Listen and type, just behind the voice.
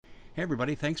Hey,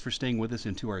 everybody, thanks for staying with us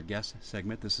into our guest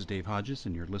segment. This is Dave Hodges,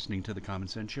 and you're listening to The Common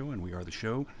Sense Show, and we are the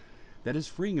show that is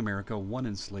freeing America one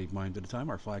enslaved mind at a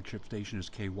time. Our flagship station is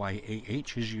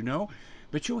KYAH, as you know,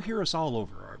 but you'll hear us all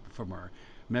over from our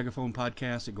megaphone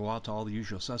podcasts that go out to all the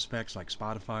usual suspects like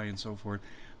Spotify and so forth,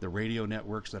 the radio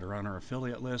networks that are on our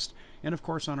affiliate list, and of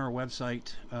course on our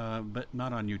website, but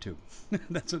not on YouTube.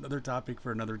 That's another topic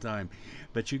for another time.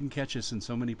 But you can catch us in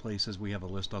so many places. We have a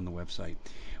list on the website.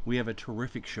 We have a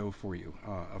terrific show for you,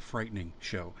 a frightening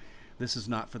show. This is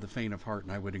not for the faint of heart,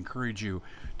 and I would encourage you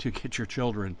to get your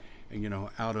children,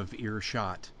 out of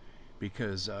earshot,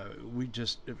 because we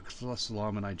just,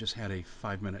 Solum and I just had a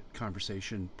 5-minute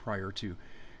conversation prior to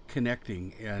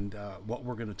connecting, and what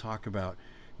we're going to talk about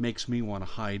makes me want to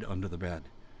hide under the bed.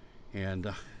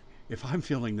 And if I'm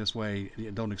feeling this way,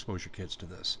 don't expose your kids to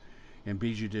this. And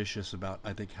be judicious about,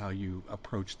 I think, how you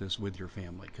approach this with your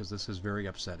family, because this is very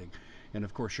upsetting. And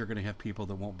of course, you're going to have people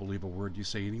that won't believe a word you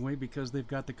say anyway because they've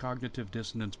got the cognitive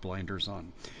dissonance blinders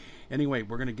on. Anyway,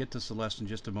 we're going to get to Celeste in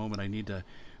just a moment. I need to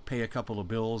pay a couple of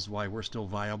bills while we're still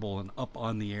viable and up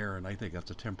on the air, and I think that's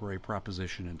a temporary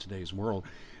proposition in today's world.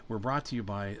 We're brought to you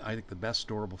by, I think, the best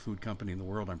storable food company in the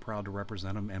world. I'm proud to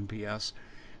represent them, MPS.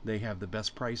 They have the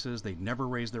best prices. They never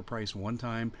raised their price one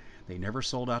time. They never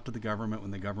sold out to the government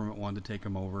when the government wanted to take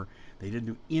them over. They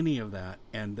didn't do any of that,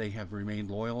 and they have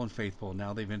remained loyal and faithful.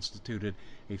 Now they've instituted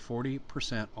a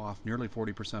 40% off, nearly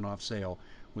 40% off sale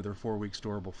with their 4-week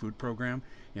storable food program,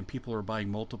 and people are buying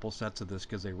multiple sets of this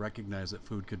because they recognize that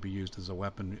food could be used as a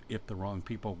weapon if the wrong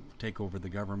people take over the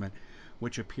government,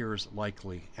 which appears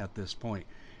likely at this point.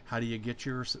 How do you get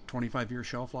your 25-year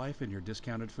shelf life and your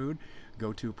discounted food?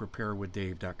 Go to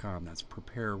preparewithdave.com. That's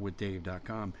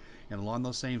preparewithdave.com. And along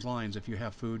those same lines, if you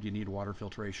have food, you need water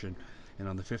filtration. And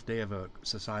on the 5th day of a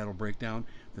societal breakdown,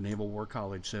 the Naval War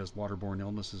College says waterborne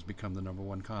illness has become the number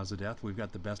one cause of death. We've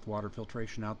got the best water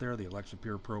filtration out there, the Alexa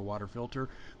Pure Pro water filter.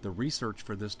 The research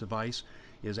for this device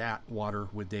is at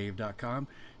waterwithdave.com.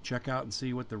 Check out and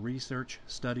see what the research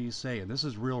studies say. And this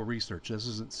is real research. This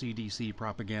isn't CDC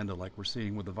propaganda like we're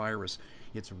seeing with the virus.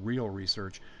 It's real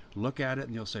research. Look at it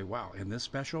and you'll say, wow, in this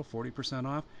special, 40%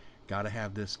 off, got to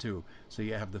have this too. So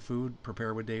you have the food,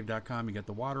 preparewithdave.com. You get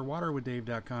the water,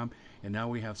 waterwithdave.com. And now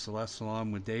we have Celeste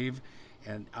Solum with Dave.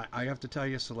 And I have to tell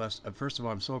you, Celeste, first of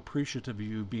all, I'm so appreciative of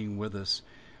you being with us.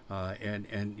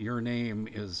 And your name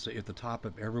is at the top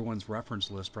of everyone's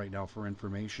reference list right now for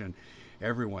information.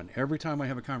 Everyone. Every time I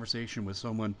have a conversation with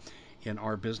someone in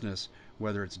our business,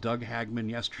 whether it's Doug Hagman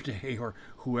yesterday or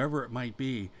whoever it might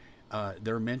be,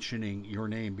 they're mentioning your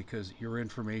name because your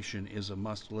information is a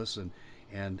must listen.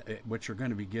 And what you're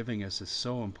going to be giving us is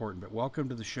so important. But welcome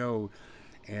to the show.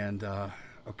 And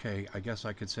okay, I guess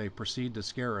I could say proceed to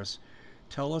scare us.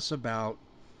 Tell us about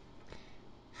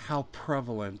how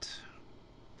prevalent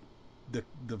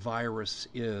the virus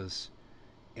is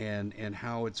and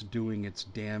how it's doing its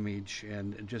damage,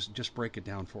 and just break it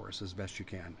down for us as best you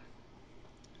can.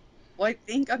 Well, I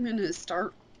think I'm going to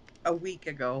start a week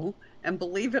ago, and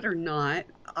believe it or not,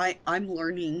 I'm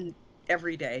learning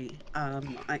every day.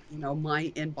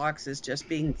 My inbox is just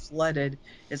being flooded.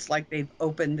 It's like they've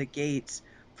opened the gates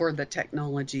for the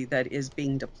technology that is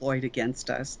being deployed against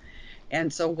us.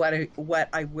 And so what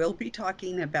I will be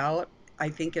talking about, I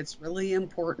think it's really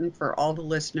important for all the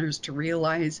listeners to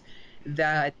realize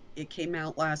that it came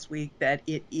out last week that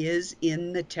it is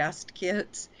in the test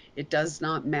kits. It does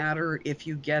not matter if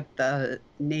you get the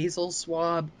nasal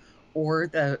swab or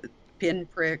the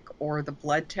pinprick or the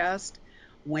blood test.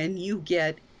 When you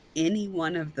get any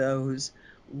one of those,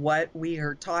 what we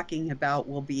are talking about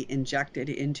will be injected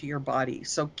into your body.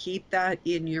 So keep that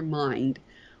in your mind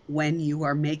when you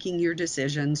are making your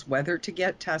decisions whether to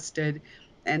get tested.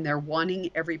 And they're wanting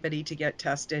everybody to get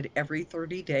tested every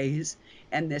 30 days.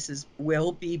 And this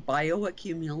will be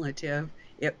bioaccumulative,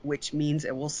 which means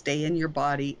it will stay in your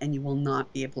body and you will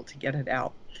not be able to get it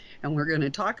out. And we're going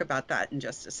to talk about that in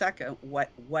just a second.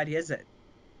 What is it?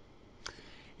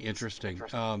 Interesting.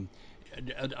 I'll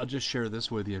just share this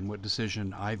with you and what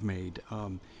decision I've made.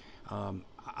 Um,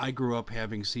 I grew up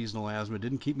having seasonal asthma. It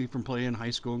didn't keep me from playing high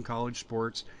school and college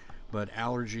sports, but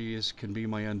allergies can be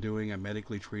my undoing. I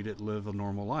medically treat it, live a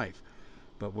normal life.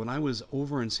 But when I was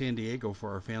over in San Diego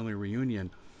for our family reunion,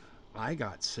 I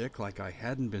got sick like I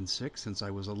hadn't been sick since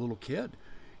I was a little kid.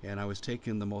 And I was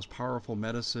taking the most powerful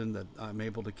medicine that I'm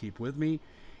able to keep with me.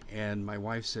 And my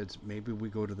wife said, maybe we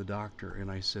go to the doctor.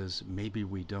 And I says, maybe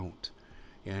we don't.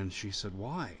 And she said,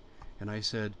 why? And I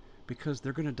said, because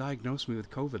they're going to diagnose me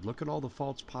with COVID. Look at all the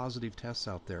false positive tests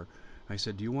out there. I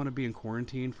said, do you want to be in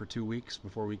quarantine for 2 weeks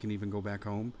before we can even go back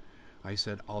home? I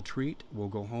said, I'll treat, we'll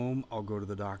go home, I'll go to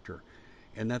the doctor.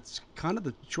 And that's kind of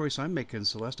the choice I'm making,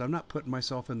 Celeste. I'm not putting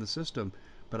myself in the system,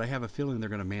 but I have a feeling they're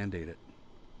going to mandate it.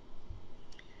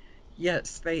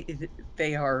 Yes,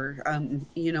 they are.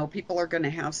 People are going to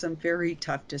have some very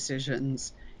tough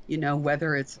decisions,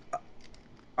 whether it's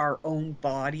our own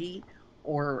body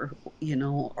or,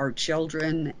 our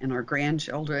children and our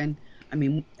grandchildren. I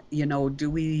mean,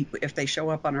 if they show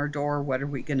up on our door, what are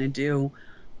we going to do?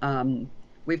 Um,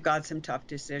 we've got some tough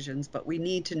decisions, but we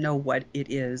need to know what it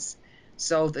is.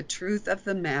 So the truth of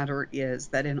the matter is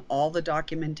that in all the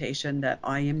documentation that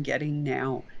I am getting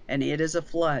now, and it is a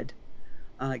flood,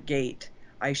 gate.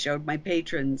 I showed my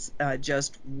patrons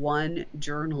just one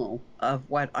journal of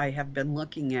what I have been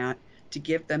looking at to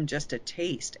give them just a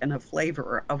taste and a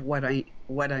flavor of what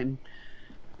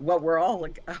we're all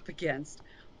up against.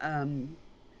 Um,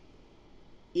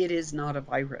 it is not a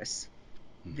virus.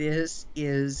 This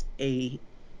is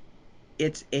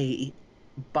it's a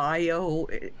bio,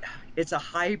 it's a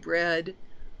hybrid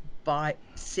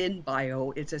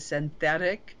synbio. It's a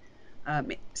synthetic.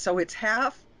 So it's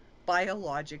half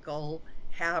biological,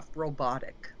 half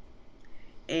robotic,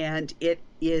 and it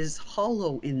is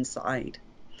hollow inside.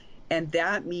 And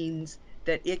that means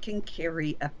that it can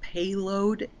carry a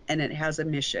payload and it has a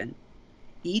mission.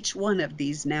 Each one of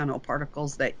these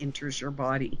nanoparticles that enters your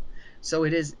body. So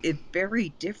it's very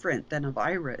different than a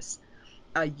virus.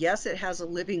 Yes, it has a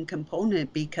living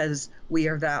component because we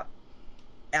are that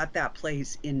at that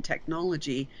place in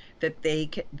technology that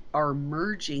are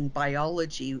merging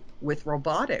biology with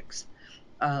robotics,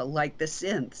 like the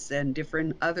synths and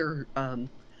different other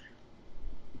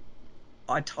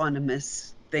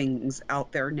autonomous things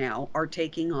out there now are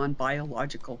taking on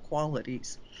biological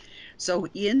qualities. So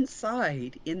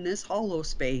inside in this hollow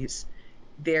space,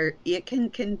 it can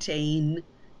contain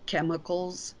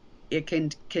chemicals, it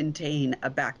can contain a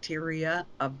bacteria,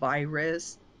 a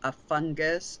virus, a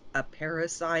fungus, a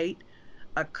parasite,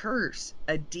 a curse,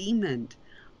 a demon,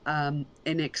 an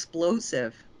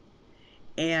explosive.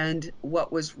 And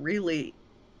what was really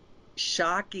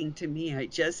shocking to me, I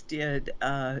just did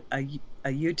a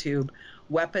YouTube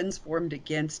weapons formed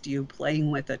against you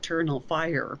playing with eternal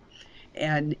fire.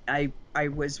 And I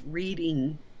was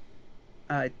reading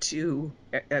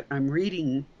I'm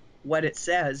reading what it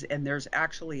says, and there's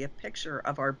actually a picture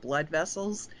of our blood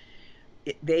vessels.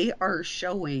 They are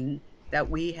showing that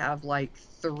we have like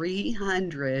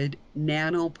 300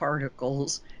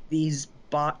 nanoparticles, these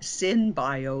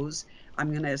synbios.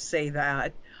 I'm going to say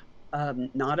that,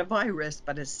 not a virus,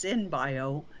 but a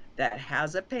synbio that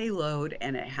has a payload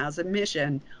and it has a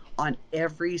mission on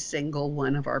every single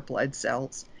one of our blood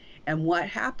cells. And what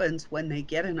happens when they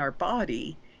get in our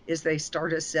body is they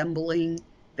start assembling,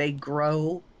 they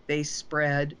grow, they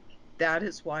spread. That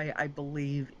is why I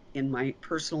believe, in my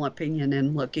personal opinion,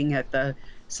 and looking at the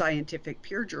scientific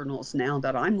peer journals now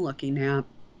that I'm looking at,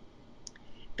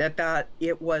 that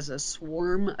it was a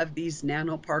swarm of these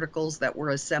nanoparticles that were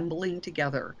assembling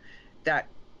together that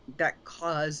that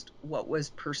caused what was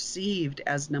perceived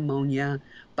as pneumonia,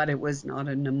 but it was not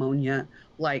a pneumonia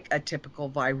like a typical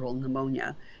viral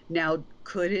pneumonia. Now,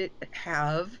 could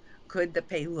the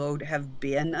payload have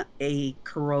been a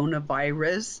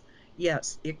coronavirus?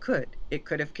 Yes, it could. It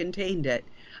could have contained it,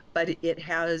 but it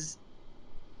has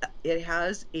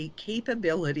a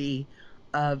capability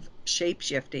of shape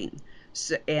shifting.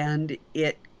 So, and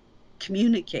it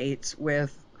communicates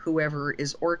with whoever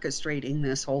is orchestrating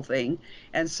this whole thing.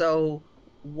 And so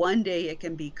one day it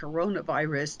can be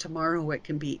coronavirus, tomorrow it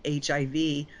can be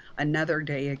HIV, another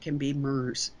day it can be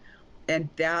MERS. And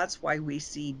that's why we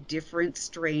see different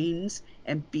strains,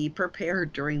 and be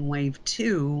prepared during wave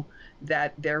two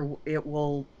that it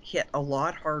will hit a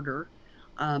lot harder,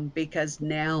 because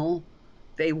now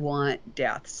they want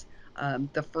deaths.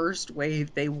 The first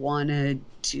wave, they wanted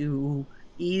to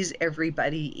ease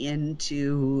everybody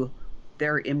into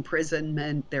their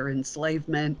imprisonment, their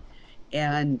enslavement,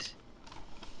 and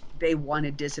they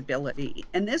wanted disability.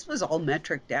 And this was all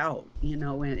metriced out,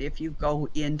 and if you go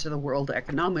into the World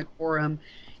Economic Forum,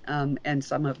 and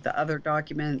some of the other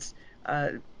documents,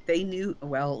 uh, they knew,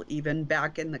 well, even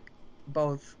back in the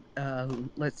both,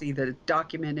 let's see, the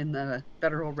document in the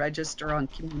Federal Register on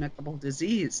communicable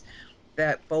disease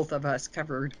that both of us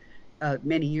covered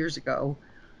many years ago.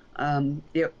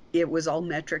 It was all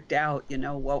metriced out,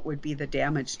 what would be the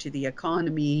damage to the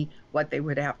economy, what they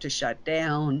would have to shut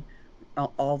down,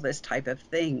 all this type of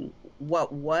thing.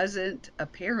 What wasn't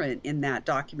apparent in that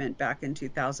document back in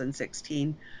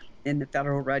 2016 in the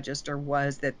Federal Register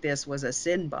was that this was a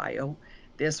synbio.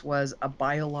 This was a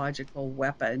biological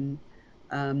weapon,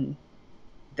 um,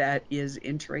 that is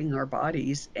entering our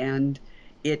bodies, and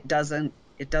it doesn't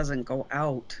it doesn't go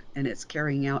out and it's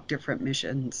carrying out different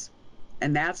missions.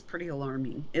 And that's pretty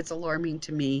alarming. It's alarming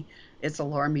to me. It's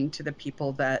alarming to the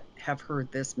people that have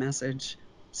heard this message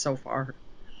so far.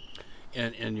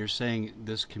 And you're saying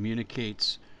this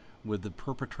communicates with the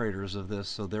perpetrators of this,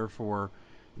 so therefore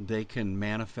they can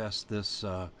manifest this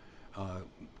uh,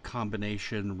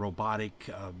 combination robotic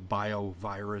bio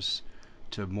virus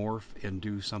to morph and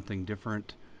do something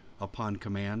different upon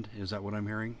command. Is that what I'm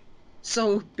hearing?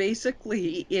 So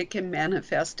basically, it can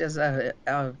manifest as a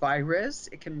virus,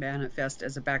 it can manifest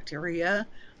as a bacteria,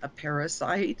 a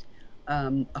parasite,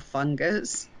 a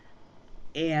fungus,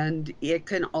 and it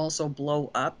can also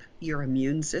blow up your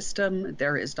immune system.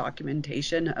 There is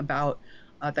documentation about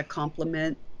the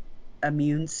complement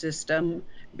immune system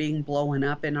being blown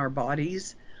up in our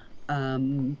bodies.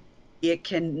 Um, it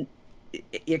can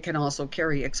it can also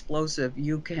carry explosive.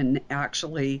 You can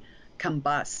actually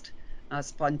combust,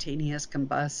 spontaneous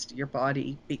combust your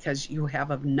body because you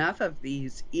have enough of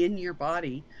these in your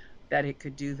body that it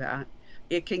could do that.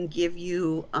 It can give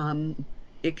you,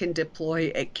 it can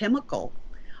deploy a chemical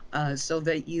so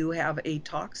that you have a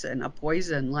toxin, a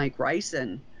poison like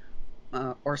ricin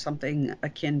or something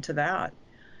akin to that.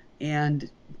 And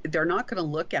they're not going to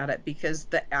look at it because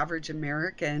the average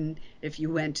American, if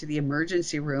you went to the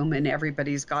emergency room and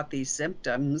everybody's got these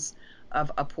symptoms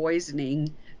of a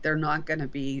poisoning, they're not going to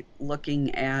be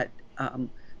looking at.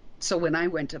 So when I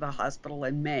went to the hospital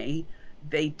in May,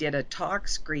 they did a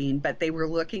tox screen, but they were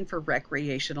looking for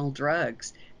recreational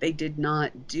drugs. They did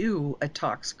not do a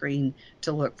tox screen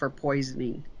to look for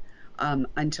poisoning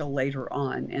until later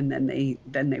on, and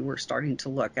then they were starting to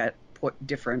look at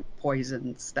different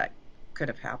poisons that could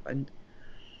have happened.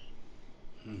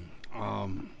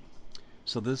 Um,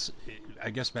 so this, I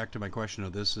guess, back to my question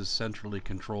of this is centrally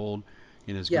controlled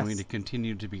and is going to Yes,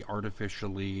 continue to be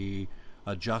artificially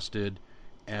adjusted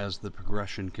as the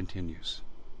progression continues.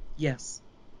 yes,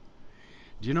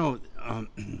 Do you know?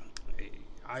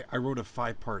 I wrote a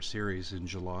 5-part series in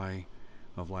July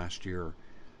of last year,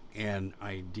 and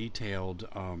I detailed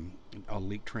a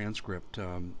leaked transcript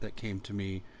that came to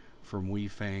me from Wei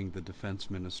Fang, the defense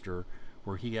minister,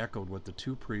 where he echoed what the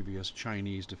two previous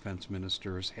Chinese defense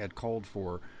ministers had called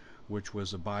for, which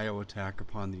was a bio attack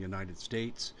upon the United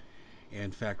States.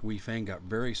 In fact, Wei Fang got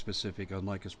very specific,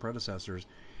 unlike his predecessors.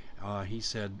 He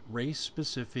said race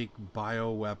specific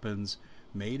bioweapons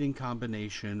made in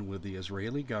combination with the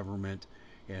Israeli government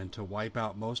and to wipe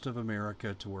out most of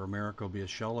America to where America will be a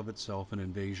shell of itself and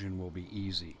invasion will be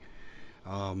easy.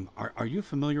 Are you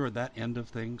familiar with that end of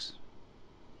things?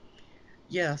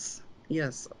 yes,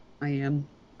 yes, I am.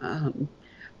 Um,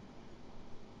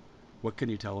 What can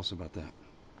you tell us about that?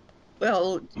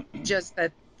 well, just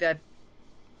that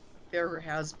there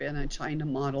has been a China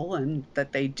model and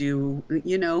that they do,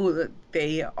 that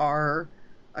they are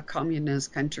a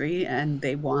communist country and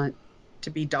they want to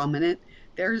be dominant.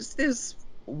 There's this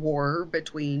war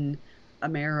between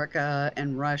America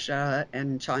and Russia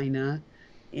and China.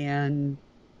 And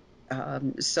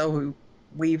so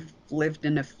we've lived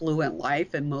an affluent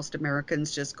life, and most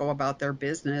Americans just go about their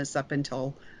business up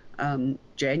until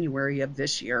January of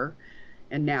this year.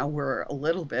 And now we're a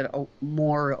little bit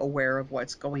more aware of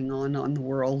what's going on the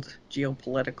world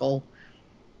geopolitical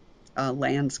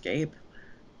landscape.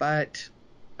 But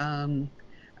um,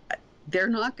 they're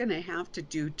not going to have to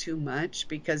do too much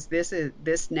because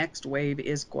this next wave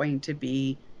is going to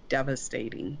be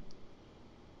devastating.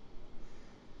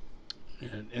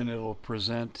 And it'll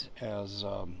present as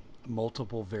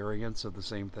multiple variants of the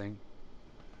same thing.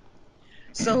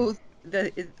 So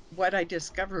what I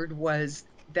discovered was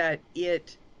that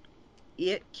it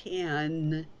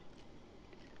can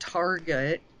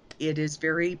target, it is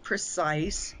very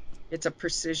precise. It's a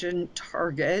precision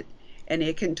target, and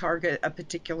it can target a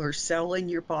particular cell in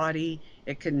your body.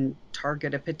 It can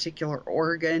target a particular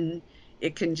organ.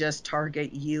 It can just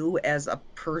target you as a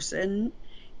person.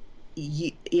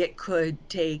 It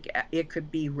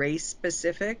could be race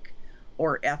specific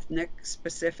or ethnic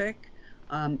specific.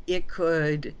 It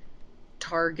could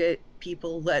target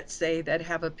people, let's say, that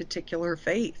have a particular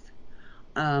faith.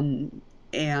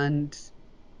 And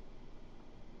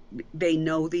they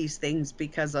know these things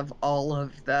because of all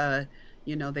of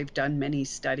they've done many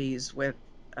studies with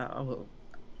uh,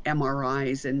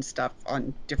 MRIs and stuff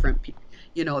on different,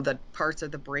 the parts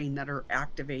of the brain that are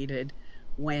activated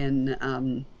when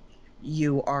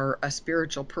you are a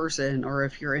spiritual person or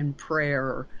if you're in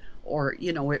prayer or,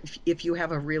 if you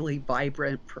have a really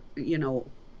vibrant,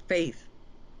 faith.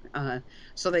 Uh,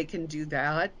 so they can do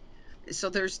that. So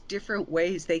there's different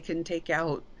ways they can take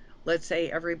out, let's say,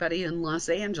 everybody in Los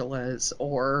Angeles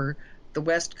or the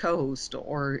West Coast,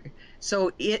 or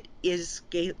so it is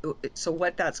scale. So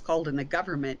what that's called in the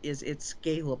government is it's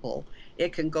scalable.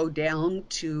 It can go down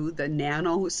to the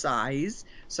nano size,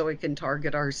 so it can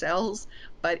target our cells,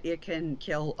 but it can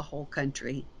kill a whole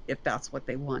country if that's what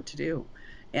they want to do.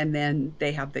 And then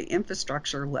they have the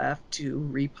infrastructure left to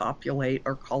repopulate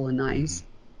or colonize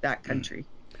that country.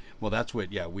 Well, that's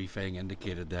what, yeah, Wei Fang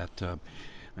indicated that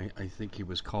I think he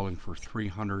was calling for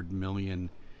 300 million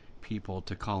people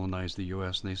to colonize the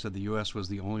U.S. And they said the U.S. was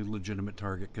the only legitimate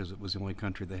target because it was the only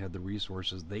country that had the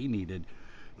resources they needed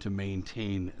to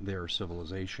maintain their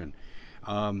civilization.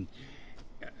 Um,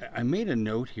 I made a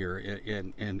note here,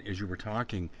 and as you were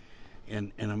talking,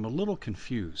 and I'm a little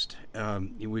confused.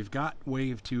 We've got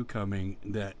wave two coming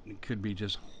that could be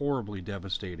just horribly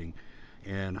devastating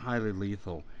and highly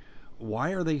lethal.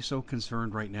 Why are they so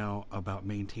concerned right now about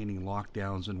maintaining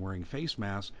lockdowns and wearing face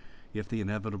masks if the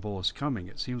inevitable is coming?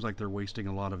 It seems like they're wasting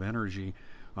a lot of energy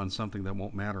on something that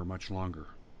won't matter much longer.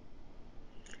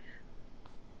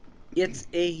 It's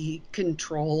a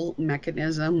control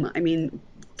mechanism. I mean,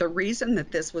 the reason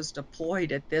that this was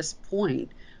deployed at this point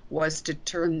was to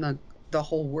turn the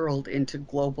whole world into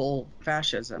global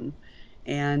fascism.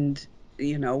 And,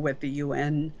 with the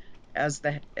UN as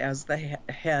the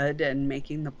head and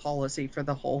making the policy for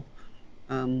the whole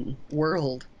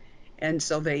world. And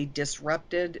so they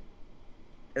disrupted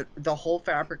the whole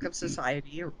fabric of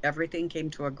society. Everything came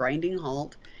to a grinding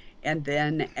halt. And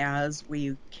then as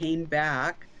we came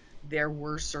back, there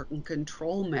were certain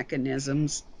control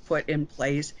mechanisms put in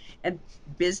place, and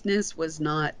business was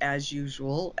not as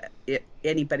usual.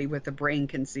 Anybody with a brain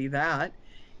can see that.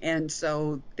 And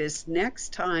so this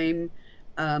next time,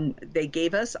 they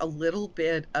gave us a little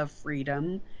bit of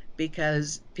freedom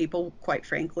because people, quite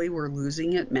frankly, were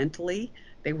losing it mentally.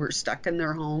 They were stuck in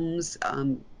their homes.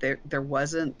 There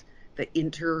wasn't the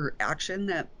interaction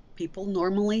that people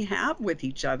normally have with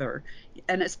each other,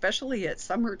 and especially at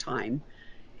summertime.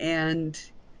 And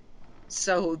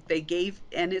so they gave,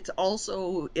 and it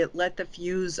let the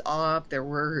fuse off. There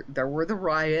were the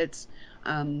riots.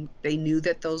 They knew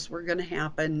that those were going to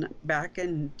happen. Back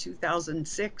in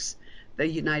 2006, the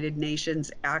United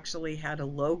Nations actually had a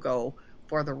logo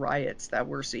for the riots that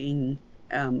we're seeing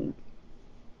um,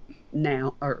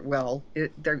 now, or well,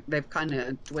 they've kind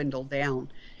of dwindled down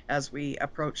as we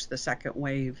approach the second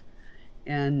wave.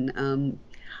 And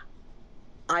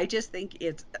I just think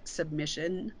it's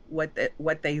submission. What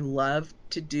they love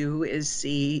to do is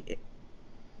see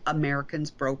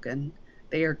Americans broken.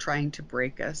 They are trying to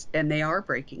break us, and they are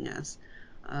breaking us.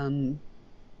 Um,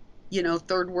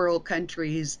 third world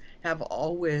countries have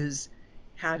always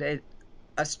had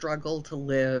a struggle to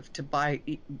live, to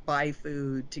buy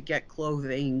food, to get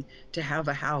clothing, to have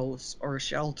a house or a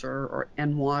shelter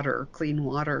and water, clean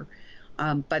water.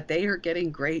 But they are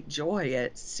getting great joy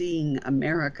at seeing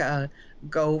America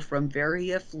go from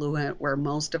very affluent, where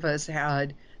most of us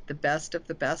had the best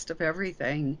of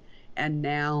everything, and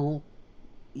now,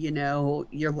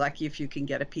 you're lucky if you can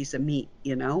get a piece of meat,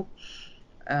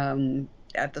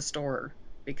 at the store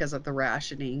because of the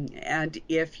rationing. And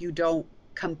if you don't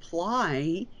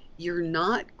comply, you're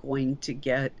not going to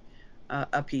get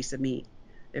a piece of meat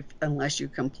unless you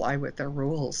comply with their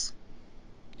rules.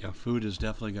 Yeah, food is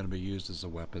definitely going to be used as a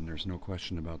weapon. There's no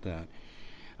question about that.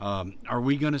 Are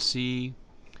we going to see?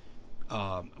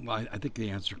 Well, I think the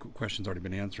answer question's already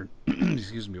been answered.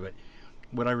 Excuse me, but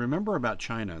what I remember about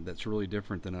China that's really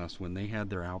different than us when they had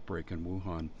their outbreak in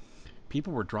Wuhan,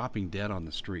 people were dropping dead on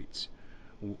the streets.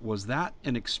 Was that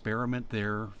an experiment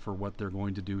there for what they're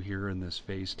going to do here in this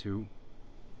phase two?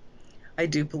 I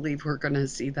do believe we're going to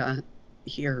see that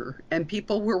here. And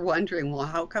people were wondering, well,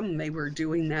 how come they were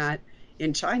doing that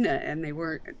in China and they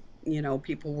weren't,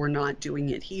 people were not doing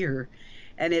it here?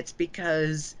 And it's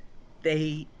because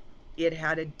they, it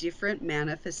had a different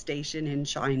manifestation in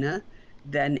China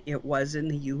than it was in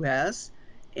the US.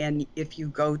 And if you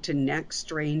go to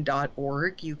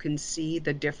nextstrain.org, you can see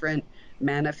the different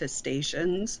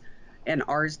manifestations. And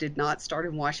ours did not start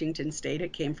in Washington State.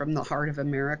 It came from the heart of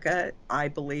America. I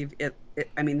believe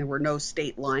I mean, there were no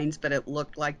state lines, but it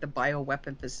looked like the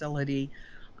bioweapon facility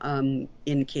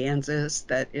in Kansas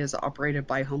that is operated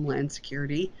by Homeland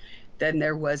Security. Then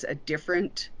there was a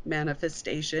different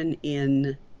manifestation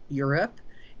in Europe,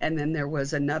 and then there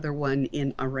was another one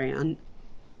in Iran.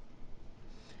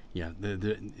 Yeah,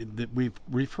 we've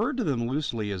referred to them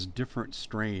loosely as different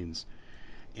strains,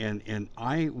 and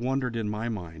I wondered in my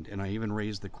mind, and I even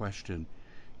raised the question: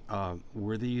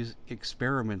 were these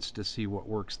experiments to see what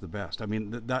works the best? I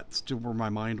mean, that's to where my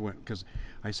mind went because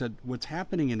I said, what's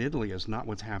happening in Italy is not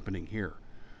what's happening here.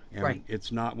 And Right.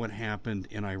 it's not what happened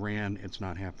in Iran. It's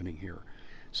not happening here.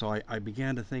 So I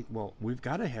began to think, well, we've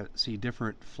got to see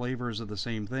different flavors of the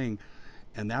same thing.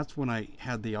 And that's when I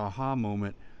had the aha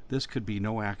moment. This could be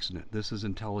no accident. This is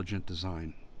intelligent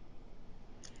design.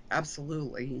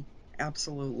 Absolutely.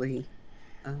 Absolutely.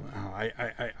 Um, Wow.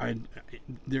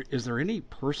 Is there any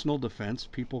personal defense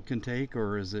people can take,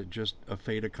 or is it just a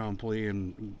fait accompli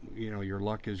and your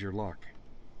luck is your luck?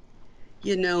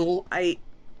 I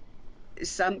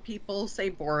some people say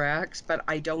borax, but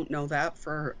I don't know that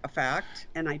for a fact,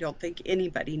 and I don't think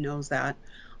anybody knows that.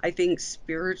 I think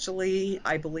spiritually,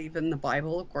 I believe in the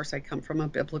Bible. Of course, I come from a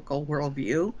biblical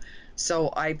worldview,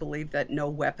 so I believe that no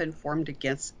weapon formed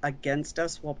against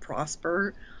us will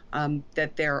prosper.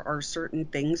 That there are certain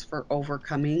things for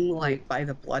overcoming, like by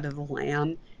the blood of the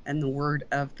Lamb and the word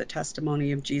of the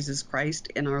testimony of Jesus Christ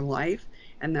in our life,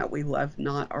 and that we love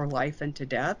not our life unto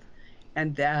death,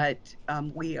 and that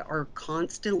we are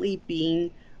constantly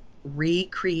being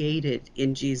recreated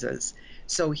in Jesus.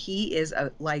 So he is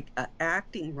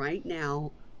acting right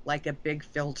now like a big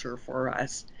filter for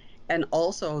us. And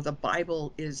also, the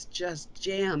Bible is just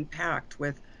jam packed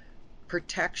with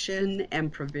protection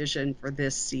and provision for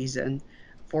this season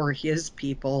for his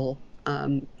people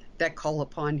that call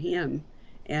upon him.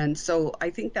 And so I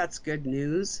think that's good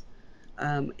news.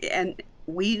 And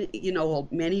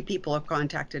many people have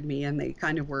contacted me and they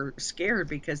kind of were scared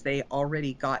because they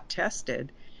already got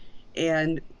tested.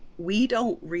 And we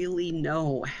don't really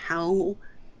know how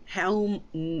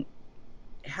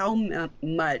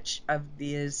much of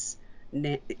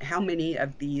how many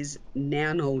of these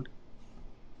nano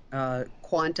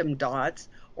quantum dots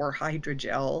or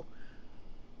hydrogel.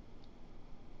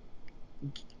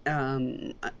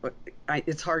 um,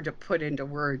 it's hard to put into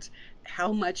words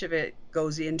how much of it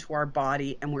goes into our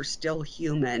body and we're still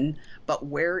human, but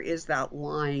where is that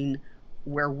line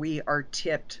where we are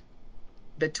tipped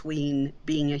between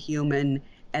being a human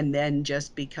and then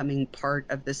just becoming part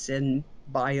of the sin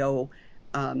bio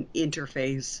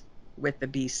interface with the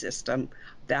beast system?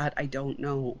 That I don't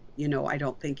know. I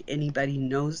don't think anybody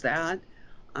knows that,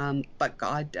 but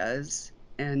God does.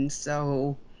 And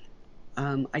so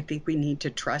I think we need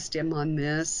to trust him on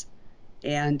this.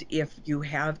 And if you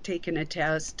have taken a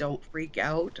test, don't freak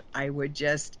out. I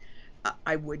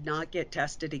would not get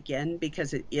tested again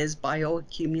because it is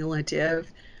bioaccumulative.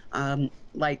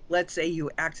 Like, let's say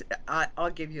I'll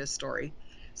give you a story.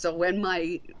 So when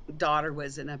my daughter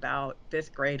was in about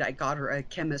fifth grade, I got her a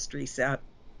chemistry set.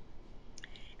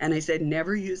 And I said,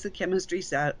 never use the chemistry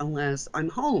set unless I'm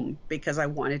home because I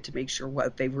wanted to make sure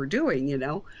what they were doing.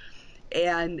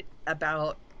 And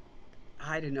about,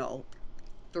 I don't know,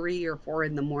 3 or 4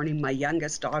 in the morning, my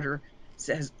youngest daughter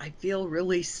says, I feel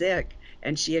really sick.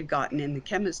 And she had gotten in the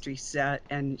chemistry set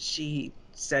and she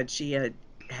said she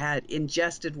had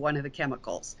ingested one of the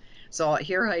chemicals. So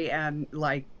here I am,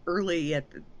 like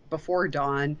before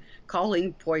dawn,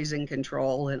 calling poison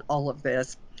control and all of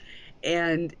this.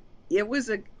 And it was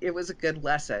a good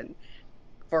lesson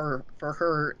for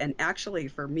her and actually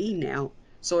for me now.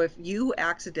 So if you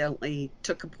accidentally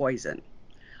took a poison,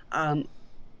 um,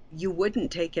 you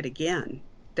wouldn't take it again.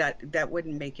 That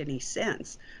wouldn't make any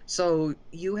sense. So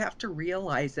you have to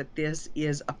realize that this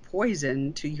is a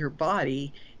poison to your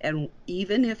body, and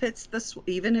even if it's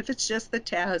just the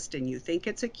test and you think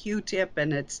it's a Q-tip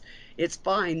and it's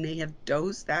fine, they have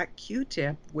dosed that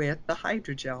Q-tip with the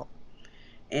hydrogel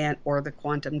and or the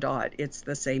quantum dot. It's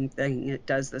the same thing. It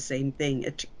does the same thing.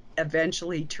 It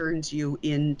eventually turns you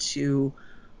into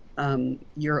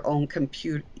your own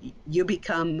computer. You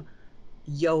become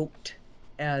yoked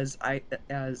as a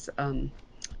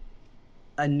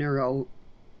neuro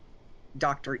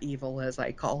Dr. Evil, as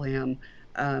I call him,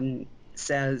 um,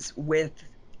 says, with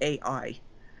AI.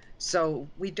 So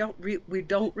we don't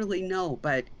really know,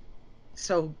 but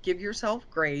so give yourself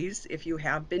grace if you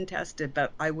have been tested,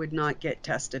 but I would not get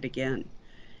tested again.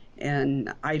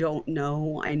 And I don't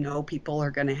know. I know people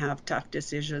are going to have tough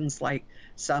decisions, like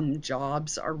some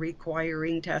jobs are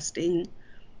requiring testing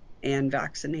and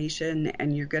vaccination,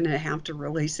 and you're going to have to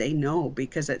really say no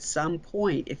because at some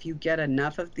point, if you get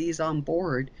enough of these on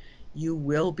board, you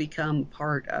will become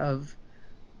part of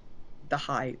the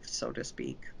hive, so to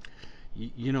speak.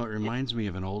 It reminds me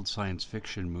of an old science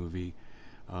fiction movie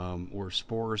where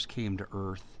spores came to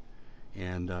Earth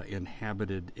and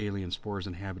alien spores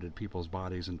inhabited people's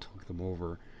bodies and took them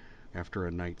over after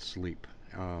a night's sleep.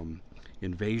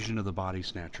 Invasion of the Body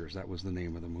Snatchers, that was the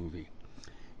name of the movie.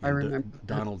 I And remember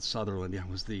that. Donald Sutherland, yeah,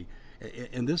 was the.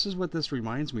 And this is what this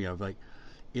reminds me of. Like,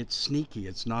 it's sneaky.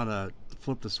 It's not a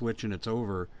flip the switch and it's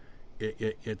over.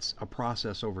 It's a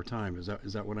process over time. Is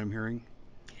that what I'm hearing?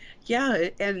 Yeah,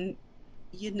 and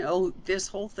this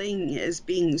whole thing is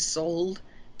being sold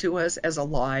to us as a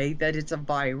lie that it's a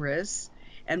virus.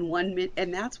 And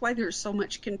and that's why there's so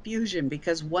much confusion,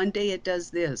 because one day it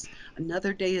does this,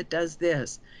 another day it does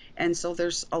this. And so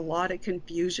there's a lot of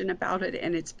confusion about it.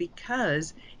 And it's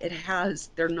because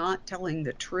they're not telling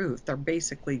the truth. They're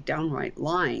basically downright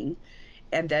lying,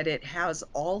 and that it has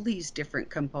all these different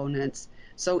components.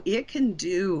 So it can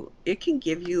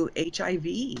give you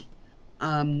HIV,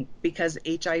 because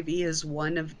HIV is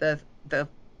one of the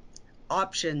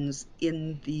options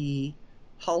in the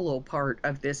hollow part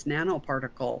of this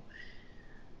nanoparticle.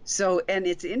 So, and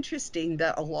it's interesting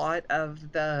that a lot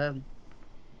of the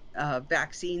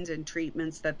vaccines and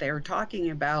treatments that they're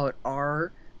talking about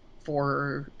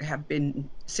have been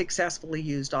successfully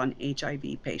used on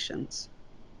HIV patients.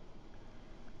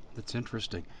 That's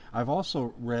interesting. I've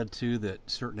also read too that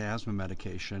certain asthma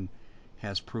medication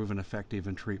has proven effective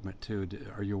in treatment too.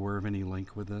 Are you aware of any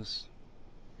link with this?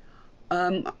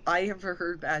 I have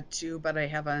heard that too, but I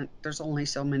haven't. There's only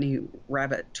so many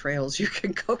rabbit trails you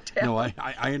can go No, down.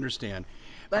 I understand.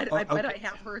 But Okay. I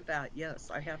have heard that.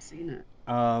 Yes, I have seen it.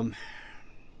 Um,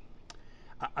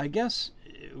 I guess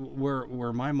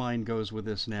where my mind goes with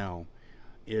this now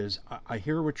is I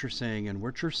hear what you're saying, and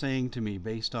what you're saying to me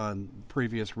based on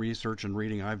previous research and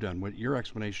reading I've done. What your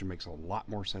explanation makes a lot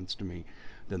more sense to me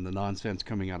than the nonsense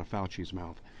coming out of Fauci's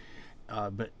mouth.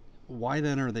 But why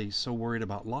then are they so worried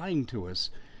about lying to us?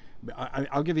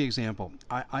 I'll give you an example.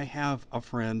 I have a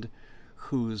friend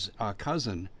whose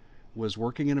cousin was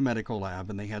working in a medical lab,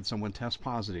 and they had someone test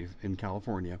positive in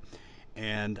California,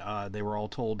 and they were all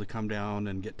told to come down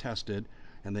and get tested.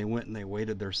 And they went and they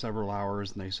waited there several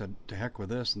hours, and they said, "To heck with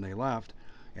this," and they left.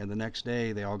 And the next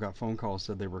day, they all got phone calls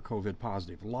said they were COVID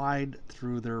positive, lied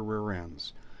through their rear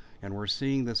ends. And we're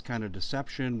seeing this kind of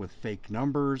deception with fake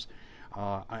numbers.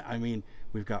 I mean,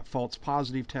 we've got false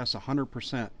positive tests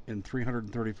 100% in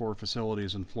 334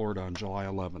 facilities in Florida on July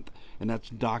 11th, and that's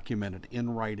documented in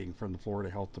writing from the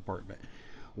Florida Health Department.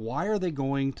 Why are they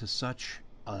going to such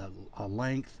a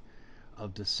length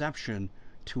of deception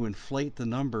to inflate the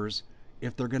numbers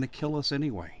if they're going to kill us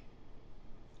anyway?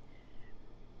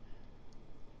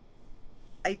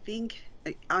 I think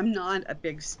I'm not a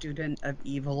big student of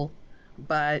evil,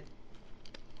 but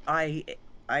I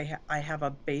I have a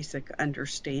basic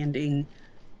understanding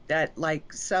that,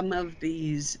 like, some of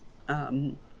these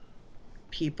um,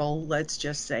 people, let's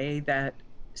just say, that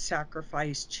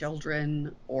sacrifice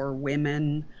children or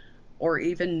women or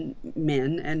even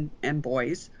men and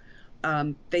boys,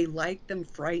 they like them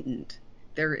frightened.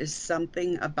 There is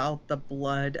something about the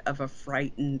blood of a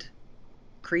frightened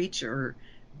creature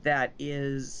that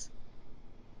is,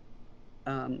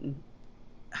 um,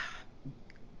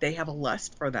 they have a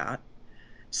lust for that.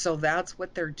 So that's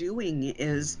what they're doing.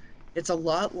 Is It's a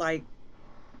lot like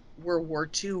World War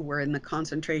II, where in the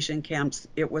concentration camps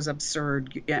it was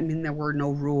absurd. I mean, there were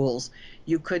no rules.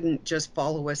 You couldn't just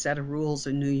follow a set of rules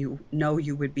and know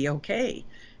you would be okay.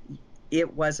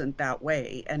 It wasn't that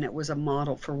way, and it was a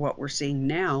model for what we're seeing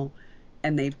now.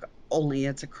 And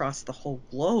it's across the whole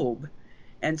globe,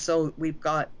 and so they've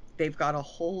got a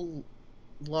whole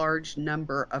large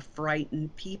number of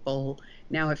frightened people.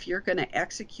 Now, if you're going to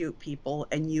execute people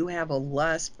and you have a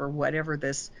lust for whatever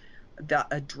the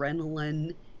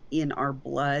adrenaline in our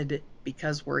blood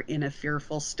because we're in a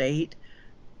fearful state,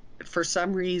 for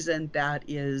some reason that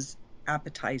is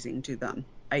appetizing to them.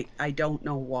 I don't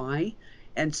know why.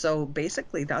 And so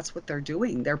basically that's what they're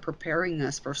doing. They're preparing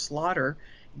us for slaughter,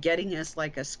 getting us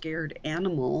like a scared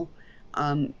animal.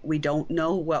 We don't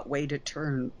know what way to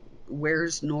turn.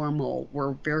 Where's normal?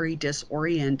 We're very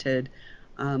disoriented.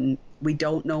 We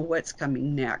don't know what's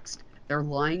coming next. They're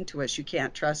lying to us. You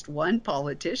can't trust one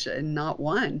politician, not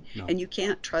one. No. And you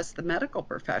can't trust the medical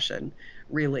profession,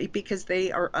 really, because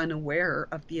they are unaware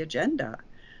of the agenda.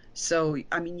 So,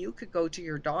 I mean, you could go to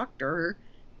your doctor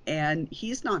and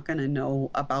he's not going to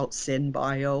know about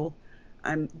SynBio.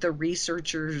 The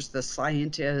researchers, the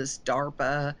scientists,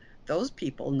 DARPA, those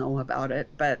people know about it.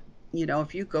 But,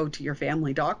 if you go to your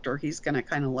family doctor, he's going to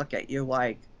kind of look at you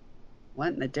like, what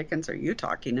in the dickens are you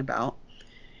talking about?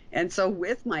 And so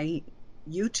with my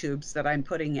YouTubes that I'm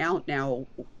putting out now,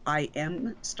 I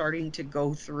am starting to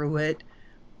go through it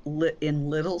in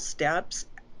little steps,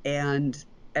 and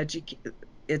educate.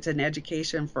 It's an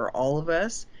education for all of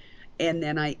us. And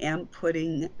then I am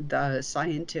putting the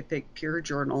scientific peer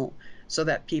journal so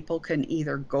that people can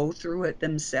either go through it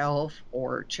themselves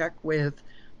or check with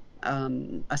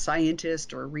a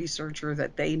scientist or a researcher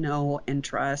that they know and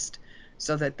trust,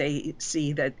 so that they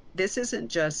see that this isn't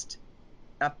just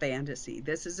a fantasy.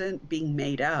 This isn't being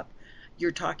made up.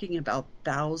 You're talking about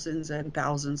thousands and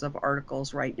thousands of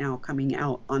articles right now coming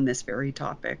out on this very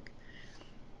topic.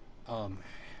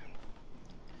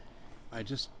 I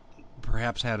just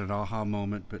perhaps had an aha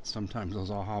moment, but sometimes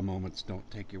those aha moments don't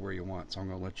take you where you want. So I'm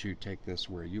going to let you take this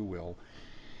where you will.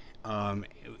 Um,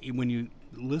 when you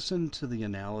listen to the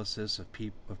analysis of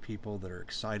people that are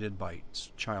excited by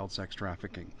child sex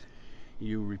trafficking,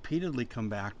 you repeatedly come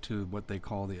back to what they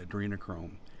call the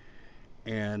adrenochrome.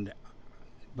 And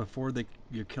before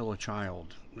you kill a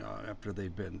child, after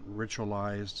they've been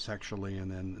ritualized sexually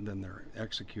and then they're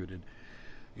executed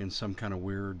in some kind of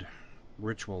weird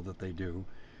ritual that they do,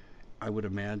 I would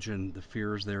imagine the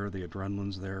fear's there, the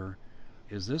adrenaline's there.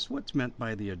 Is this what's meant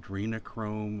by the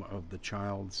adrenochrome of the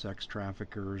child sex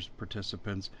traffickers,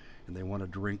 participants, and they want to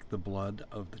drink the blood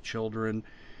of the children?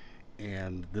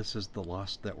 And this is the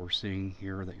lust that we're seeing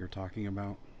here that you're talking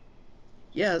about?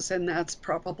 Yes, and that's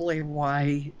probably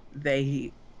why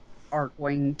they are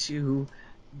going to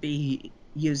be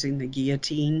using the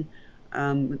guillotine.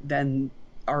 Then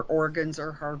our organs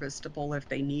are harvestable. If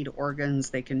they need organs,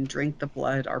 they can drink the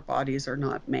blood. Our bodies are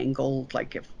not mangled,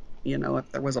 like if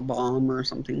there was a bomb or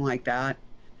something like that.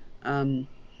 Um,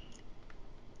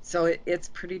 so it's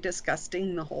pretty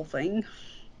disgusting, the whole thing.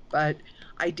 But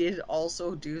I did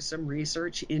also do some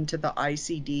research into the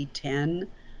ICD-10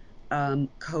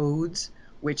 codes,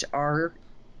 which are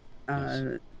Yes.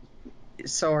 uh,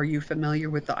 so are you familiar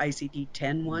with the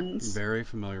ICD-10 ones? Very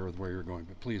familiar with where you're going,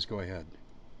 but please go ahead.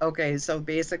 Okay, so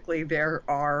basically there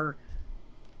are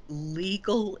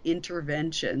legal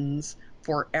interventions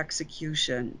for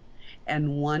execution,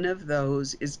 and one of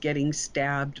those is getting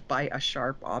stabbed by a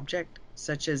sharp object,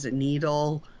 such as a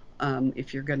needle,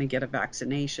 if you're going to get a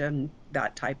vaccination,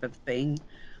 that type of thing.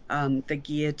 The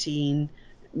guillotine,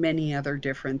 many other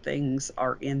different things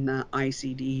are in the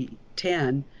ICD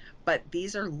 10, but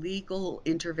these are legal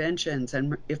interventions.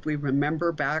 And if we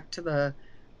remember back to the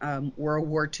World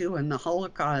War II and the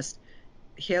Holocaust,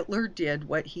 Hitler did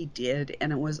what he did,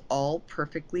 and it was all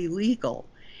perfectly legal.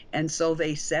 And so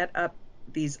they set up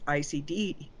these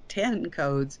ICD 10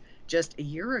 codes just a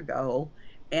year ago,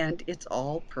 and it's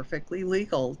all perfectly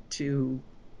legal to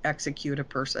execute a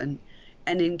person.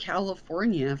 And in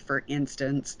California, for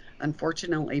instance,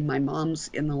 unfortunately, my mom's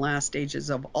in the last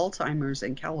stages of Alzheimer's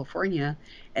in California,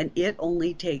 and it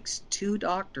only takes two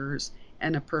doctors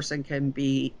and a person can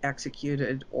be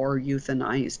executed or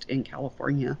euthanized in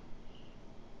California.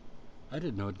 I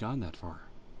didn't know it had gone that far.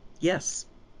 Yes,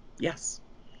 yes,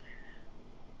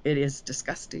 it is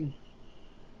disgusting.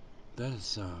 That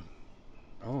is,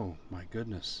 oh my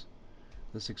goodness.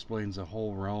 This explains a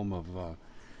whole realm of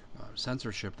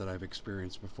censorship that I've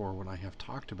experienced before when I have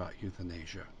talked about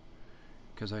euthanasia.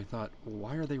 Because I thought,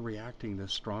 why are they reacting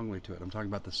this strongly to it? I'm talking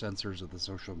about the censors of the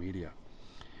social media,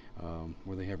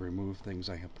 where they have removed things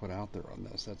I have put out there on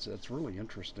this. That's really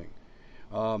interesting.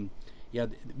 Um, yeah,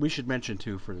 we should mention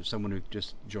too for someone who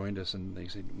just joined us and they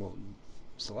said, "Well,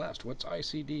 Celeste, what's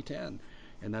ICD-10?"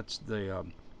 And that's the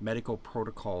medical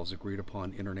protocols agreed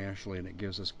upon internationally, and it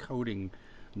gives us coding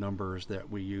numbers that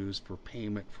we use for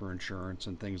payment for insurance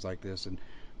and things like this, and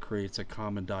creates a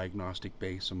common diagnostic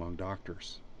base among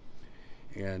doctors.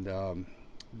 And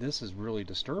this is really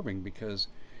disturbing because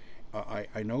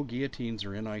I know guillotines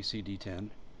are in ICD-10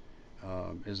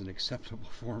 is an acceptable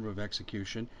form of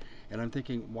execution. And I'm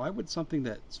thinking, why would something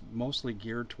that's mostly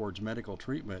geared towards medical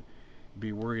treatment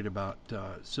be worried about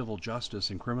civil justice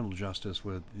and criminal justice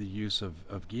with the use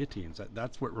of guillotines?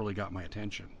 That's what really got my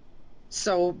attention.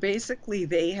 So basically,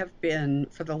 they have been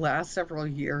for the last several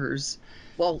years.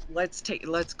 Well, let's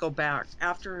go back.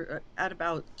 After at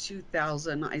about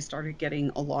 2000, I started getting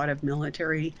a lot of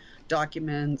military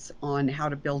documents on how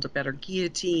to build a better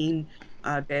guillotine.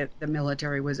 That the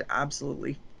military was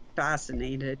absolutely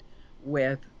fascinated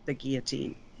with the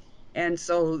guillotine. And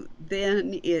so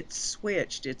then it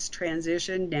switched, it's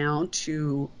transitioned now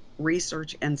to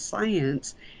research and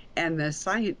science. And the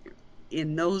science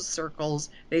in those circles,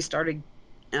 they started,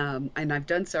 and I've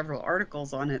done several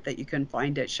articles on it that you can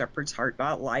find at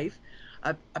shepherdsheart.life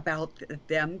about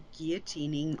them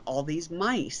guillotining all these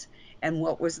mice. And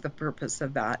what was the purpose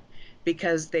of that?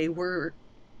 Because they were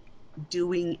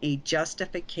doing a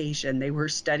justification. They were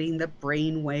studying the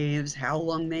brain waves, how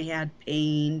long they had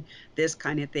pain, this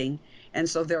kind of thing. And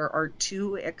so there are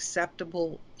two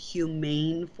acceptable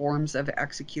humane forms of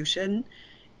execution,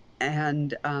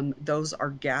 and those are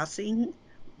gassing,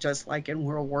 just like in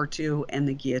World War II, and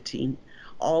the guillotine.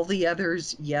 All the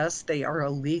others, yes, they are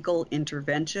a legal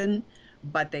intervention,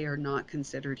 but they are not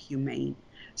considered humane.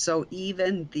 So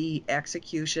even the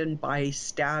execution by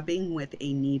stabbing with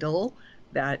a needle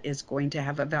that is going to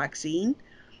have a vaccine,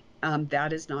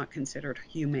 that is not considered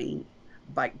humane.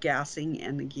 But gassing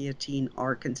and the guillotine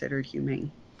are considered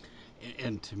humane.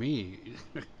 And to me,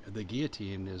 the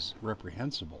guillotine is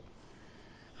reprehensible.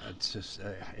 It's just,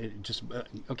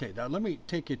 okay. Now let me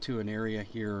take you to an area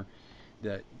here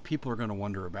that people are going to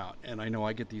wonder about, and I know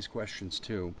I get these questions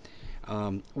too.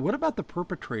 What about the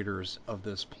perpetrators of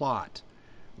this plot?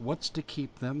 What's to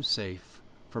keep them safe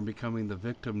from becoming the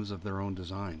victims of their own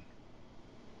design?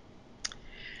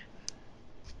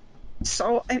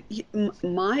 So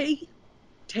my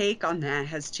take on that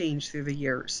has changed through the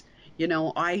years.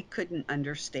 I couldn't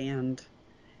understand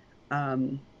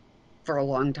um, for a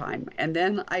long time. And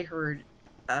then I heard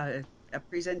a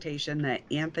presentation that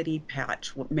Anthony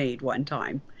Patch made one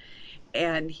time,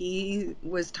 and he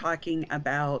was talking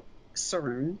about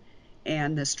CERN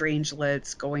and the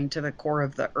strangelets going to the core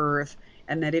of the Earth,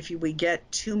 and that if we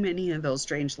get too many of those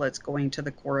strangelets going to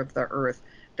the core of the Earth,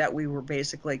 that we were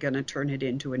basically going to turn it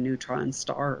into a neutron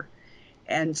star.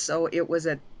 And so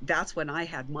that's when I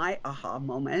had my aha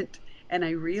moment. And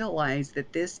I realized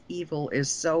that this evil is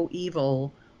so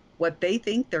evil. What they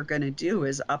think they're going to do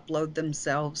is upload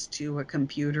themselves to a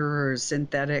computer or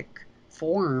synthetic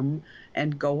form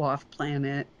and go off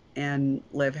planet and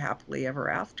live happily ever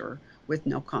after with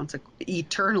no consequence,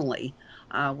 eternally,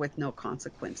 with no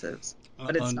consequences.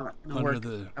 But it's not going to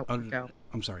Under work out.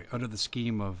 I'm sorry, under the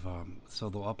scheme of so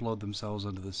they'll upload themselves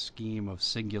under the scheme of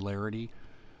singularity.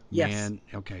 Yes. Man,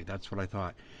 okay, that's what I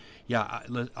thought. Yeah,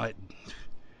 I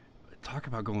talk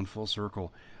about going full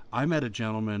circle. I met a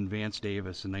gentleman, Vance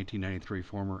Davis, in 1993,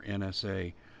 former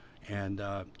NSA, and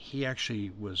he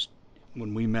actually was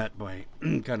when we met by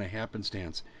kind of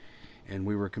happenstance, and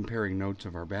we were comparing notes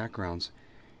of our backgrounds.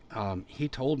 He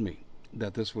told me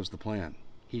that this was the plan.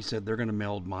 He said they're going to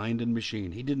meld mind and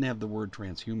machine. He didn't have the word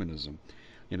transhumanism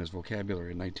in his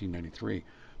vocabulary in 1993,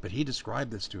 but he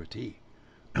described this to a T.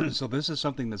 So this is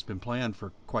something that's been planned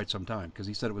for quite some time because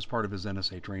he said it was part of his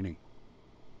NSA training.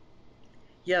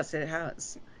 Yes, it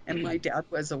has. And my dad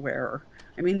was aware.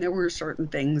 I mean, there were certain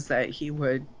things that he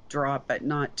would drop, but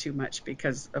not too much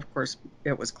because, of course,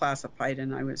 it was classified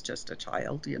and I was just a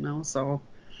child. So,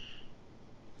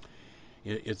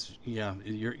 It's yeah,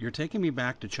 you're taking me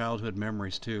back to childhood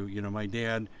memories too. You know, my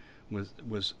dad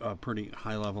was pretty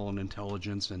high level in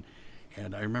intelligence,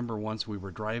 and I remember once we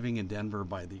were driving in Denver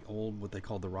by the old what they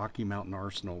called the Rocky Mountain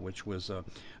Arsenal, which was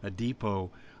a depot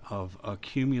of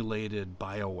accumulated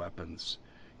bioweapons,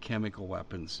 chemical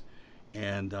weapons,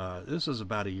 and this was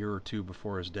about a year or two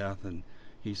before his death, and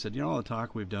he said, you know, all the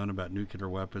talk we've done about nuclear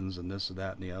weapons and this,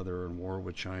 that, and the other, and war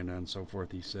with China and so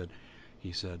forth. He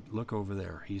said, look over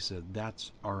there. He said,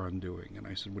 that's our undoing. And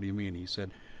I said, what do you mean? He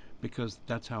said, because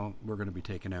that's how we're going to be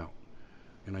taken out.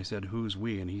 And I said, who's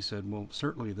we? And he said, well,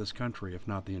 certainly this country, if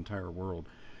not the entire world.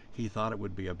 He thought it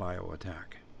would be a bio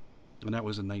attack. And that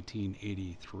was in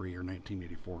 1983 or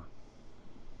 1984.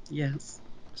 yes.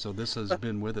 So this has But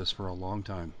been with us for a long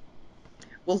time.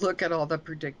 we'll look at all the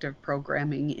predictive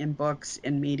programming in books,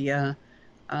 in media.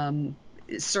 Um,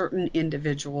 Certain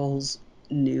individuals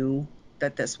knew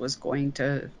that this was going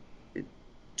to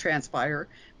transpire,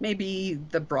 maybe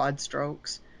the broad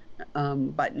strokes,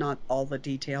 but not all the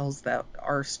details that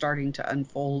are starting to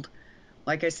unfold.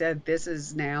 Like I said, this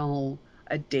is now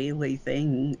a daily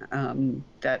thing,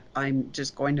 that I'm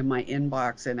just going to my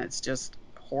inbox and it's just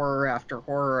horror after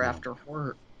horror Wow. after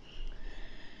horror.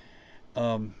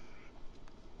 Um,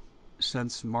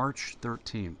 since March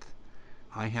 13th,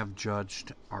 I have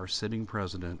judged our sitting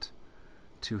president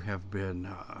to have been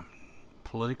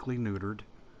politically neutered,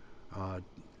 uh,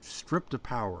 stripped of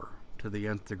power to the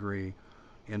nth degree,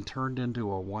 and turned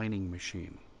into a whining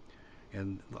machine.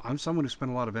 And I'm someone who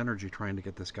spent a lot of energy trying to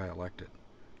get this guy elected.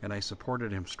 And I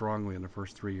supported him strongly in the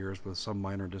first 3 years with some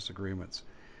minor disagreements.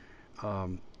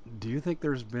 Um, do you think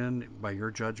there's been, by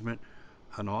your judgment,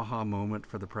 an aha moment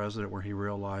for the president where he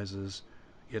realizes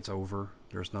it's over?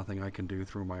 There's nothing I can do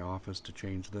through my office to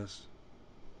change this?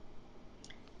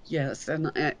 Yes,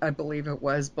 and I believe it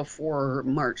was before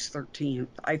March 13th.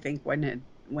 I think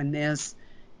when this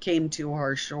came to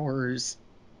our shores,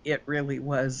 it really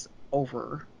was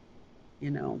over,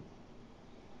 you know.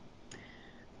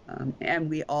 And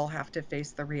we all have to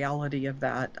face the reality of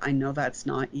that. I know that's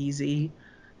not easy.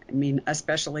 I mean,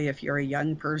 especially if you're a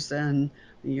young person,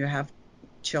 you have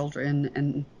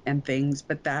children and things,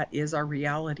 but that is our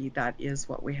reality. That is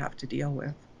what we have to deal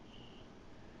with.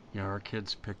 Yeah, our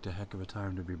kids picked a heck of a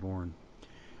time to be born.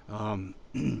 Um,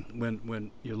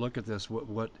 when you look at this,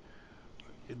 what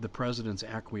the president's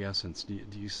acquiescence? Do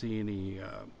you see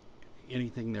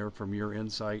anything there from your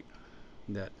insight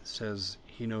that says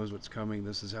he knows what's coming?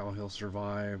 This is how he'll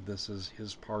survive. This is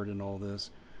his part in all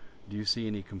this. Do you see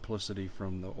any complicity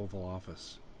from the Oval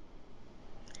Office?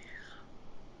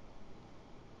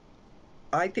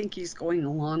 I think he's going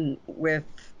along with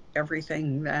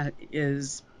everything that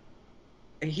is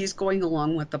he's going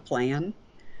along with the plan.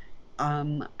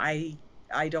 Um, I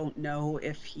I don't know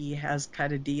if he has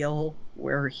cut a deal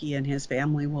where he and his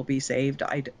family will be saved.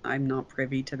 I'm not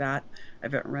privy to that. I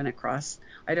haven't run across.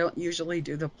 I don't usually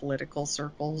do the political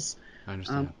circles. I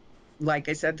Um, understand. like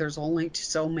I said, there's only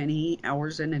so many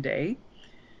hours in a day,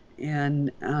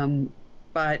 and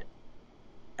but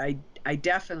I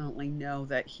definitely know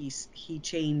that he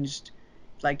changed,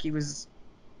 like he was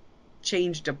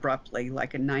changed abruptly,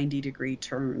 like a 90-degree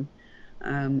turn,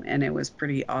 and it was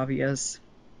pretty obvious.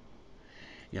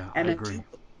 Yeah, I And agree.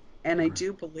 I Agree.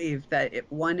 do believe that it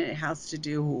has to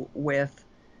do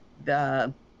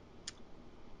the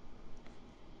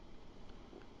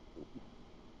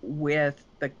with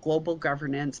the global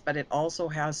governance, but it also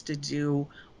has to do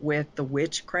with the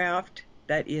witchcraft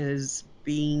that is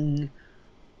being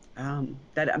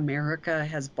that America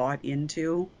has bought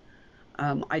into.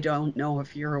 I don't know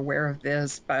if you're aware of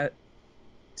this, but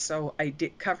so I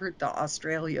did covered the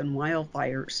Australian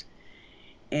wildfires,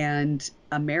 and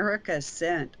America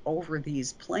sent over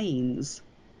these planes,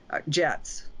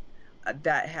 jets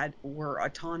that had were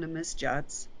autonomous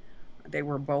jets. They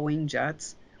were Boeing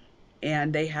jets,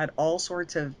 and they had all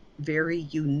sorts of very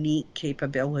unique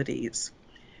capabilities.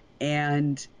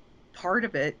 And part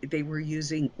of it, they were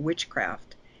using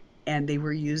witchcraft, and they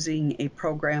were using a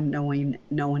program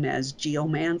known as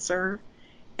Geomancer,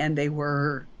 and they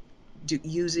were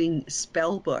using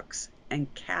spell books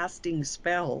and casting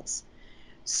spells.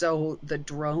 So the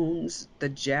drones, the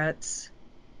jets,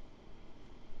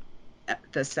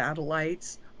 the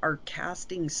satellites are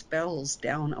casting spells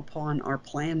down upon our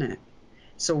planet.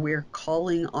 So we're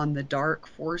calling on the dark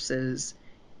forces,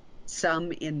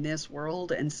 some in this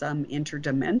world and some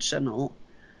interdimensional,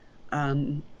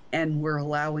 um, and we're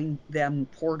allowing them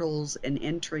portals and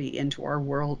entry into our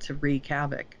world to wreak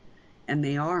havoc. And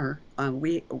they are.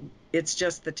 It's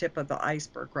just the tip of the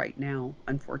iceberg right now,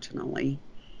 unfortunately.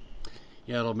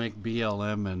 Yeah, it'll make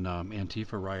BLM and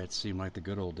Antifa riots seem like the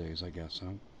good old days, I guess.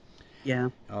 Yeah.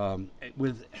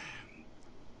 With,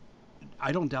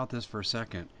 I don't doubt this for a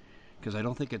second, because I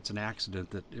don't think it's an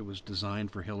accident that it was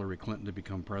designed for Hillary Clinton to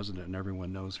become president, and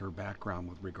everyone knows her background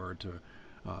with regard to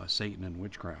Satan and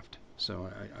witchcraft.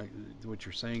 So what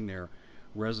you're saying there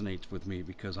resonates with me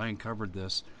because I uncovered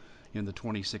this in the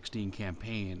 2016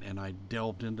 campaign, and I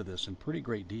delved into this in pretty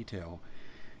great detail.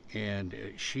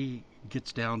 And she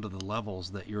gets down to the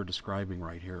levels that you're describing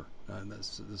right here.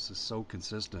 This is so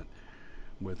consistent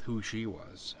with who she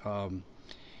was.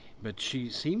 But she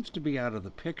seems to be out of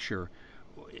the picture.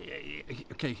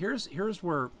 Okay, here's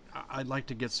where I'd like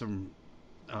to get some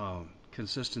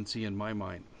consistency in my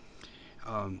mind.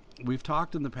 We've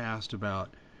talked in the past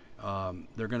about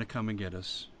they're going to come and get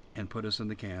us and put us in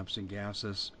the camps and gas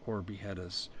us or behead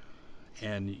us,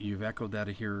 and you've echoed that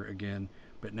here again.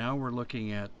 But now we're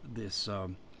looking at this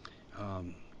um,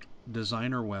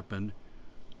 designer weapon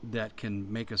that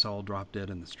can make us all drop dead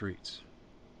in the streets.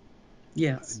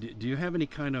 Yes. Do you have any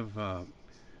kind of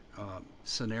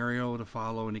scenario to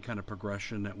follow, any kind of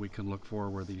progression that we can look for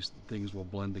where these things will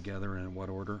blend together and in what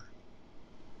order?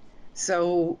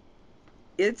 So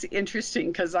it's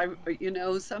interesting because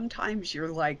sometimes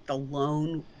you're like the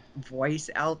lone voice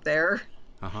out there.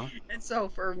 Uh huh. And so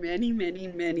for many, many,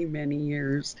 many, many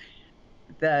years,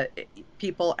 that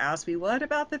people ask me, what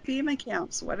about the FEMA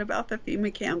camps? What about the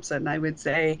FEMA camps? And I would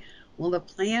say, well, the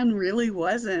plan really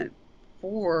wasn't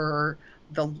for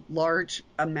the large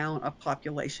amount of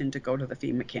population to go to the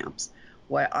FEMA camps.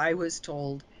 What I was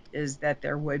told is that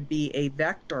there would be a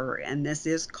vector, and this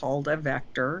is called a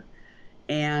vector,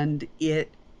 and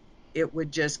it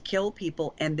would just kill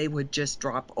people and they would just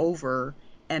drop over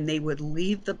and they would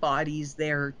leave the bodies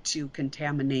there to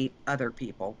contaminate other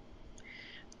people.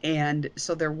 And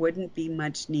so there wouldn't be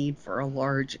much need for a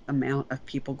large amount of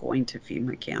people going to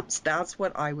FEMA camps. That's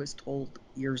what I was told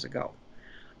years ago,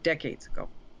 decades ago.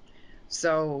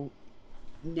 So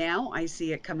now I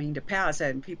see it coming to pass,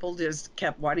 and people just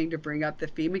kept wanting to bring up the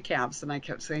FEMA camps. And I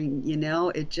kept saying,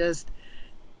 it just,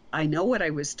 I know what I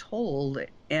was told.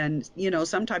 And,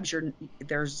 sometimes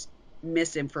there's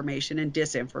misinformation and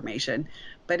disinformation,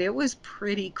 but it was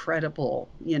pretty credible.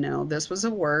 This was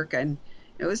a work and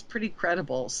it was pretty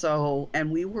credible. So,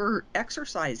 and we were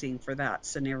exercising for that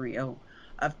scenario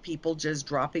of people just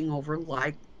dropping over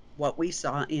like what we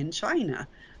saw in China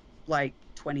like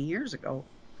 20 years ago.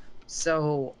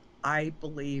 So I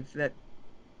believe that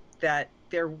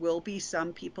there will be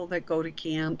some people that go to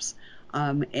camps,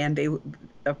 and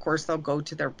of course, they'll go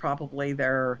to probably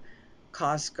their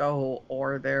Costco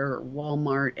or their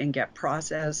Walmart and get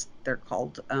processed. They're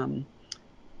called, oh,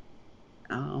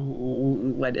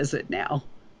 what is it now?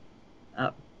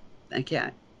 Uh, I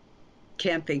can't.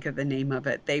 can't think of the name of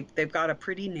it. They've got a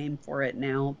pretty name for it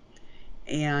now,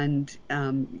 and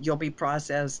you'll be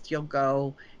processed. You'll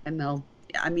go, and they'll.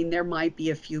 I mean, there might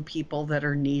be a few people that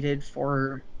are needed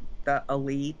for the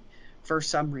elite for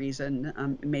some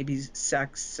reason, maybe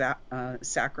sacrifice,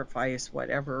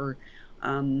 whatever.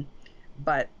 Um,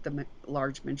 but the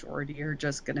large majority are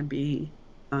just going to be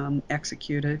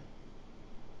executed.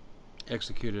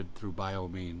 Executed through bio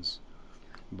means,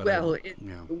 but I, Well,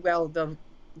 yeah,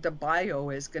 the bio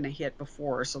is going to hit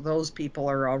before, so those people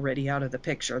are already out of the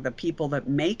picture. The people that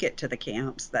make it to the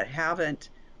camps that haven't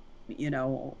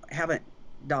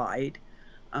died,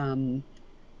 um,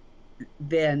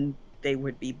 then they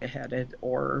would be beheaded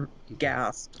or okay.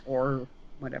 gassed or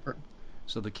whatever.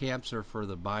 So the camps are for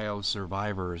the bio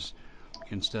survivors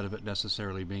instead of it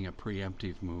necessarily being a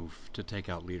preemptive move to take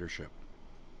out leadership.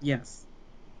 Yes.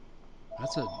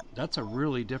 That's a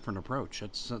really different approach.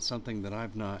 That's something that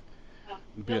I've not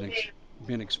been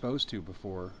been exposed to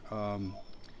before.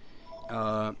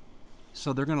 Uh,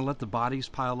 so they're going to let the bodies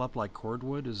pile up like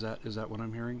cordwood. Is that what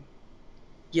I'm hearing?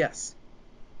 Yes.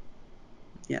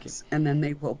 Okay. Yes. And then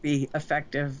they will be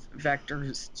effective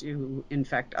vectors to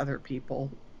infect other people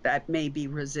that may be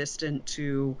resistant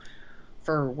to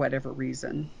for whatever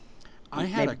reason. I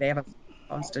had Maybe a they have a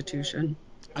constitution.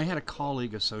 I had a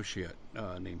colleague associate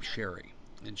named Sherry,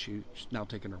 and she's now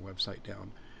taken her website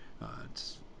down.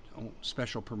 It's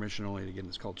special permission only. Again,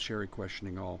 it's called Sherry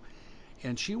Questioning All.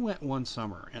 And she went one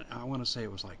summer, and I want to say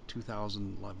it was like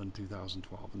 2011,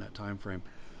 2012 in that time frame.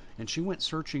 And she went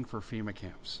searching for FEMA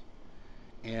camps,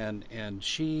 and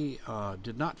she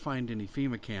did not find any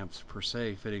FEMA camps per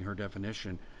se fitting her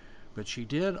definition, but she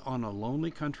did on a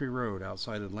lonely country road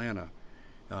outside Atlanta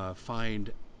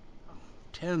find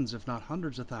tens, if not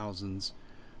hundreds of thousands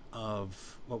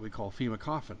of what we call FEMA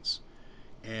coffins.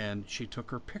 And she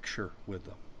took her picture with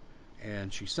them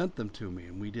and she sent them to me,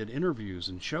 and we did interviews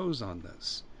and shows on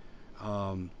this.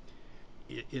 Um,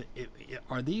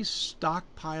 are these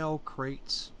stockpile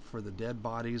crates for the dead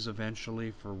bodies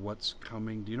eventually for what's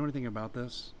coming? Do you know anything about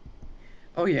this?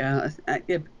 Oh yeah,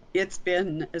 it's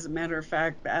been, as a matter of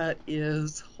fact, that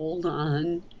is, hold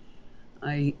on,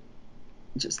 I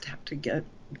just have to get,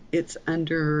 it's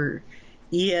under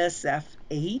ESF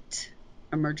 8,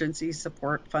 Emergency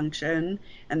Support Function,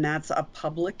 and that's a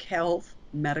public health,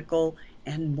 medical,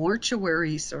 and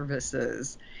mortuary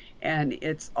services. And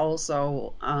it's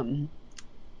also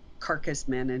carcass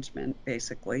management,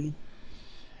 basically.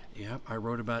 Yep, I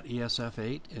wrote about ESF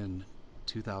 8 in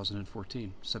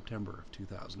 2014, September of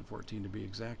 2014 to be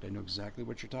exact. I know exactly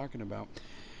what you're talking about.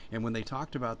 And when they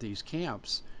talked about these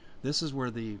camps, this is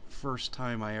where the first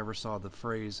time I ever saw the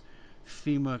phrase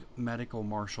FEMA Medical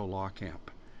Martial Law Camp.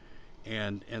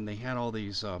 And they had all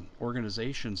these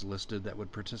organizations listed that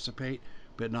would participate,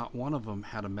 but not one of them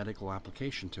had a medical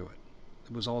application to it.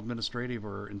 It was all administrative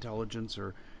or intelligence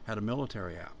or had a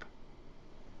military app.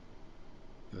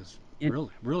 It was It,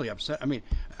 really upset. I mean,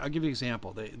 I'll give you an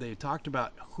example. They talked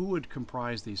about who would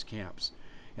comprise these camps,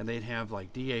 and they'd have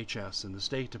like DHS and the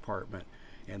State Department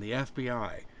and the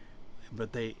FBI,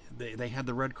 but they had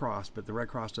the Red Cross, but the Red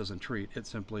Cross doesn't treat, it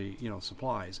simply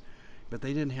supplies. But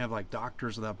they didn't have like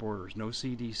Doctors Without Borders, no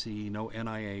CDC, no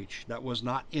NIH. That was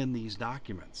not in these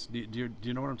documents. Do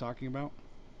you know what I'm talking about?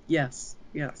 yes,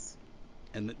 yes.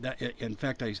 And that, in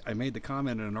fact, I made the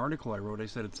comment in an article I wrote. I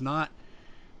said it's not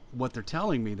what they're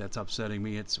telling me that's upsetting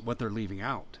me, it's what they're leaving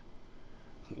out.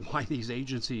 Why these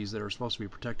agencies that are supposed to be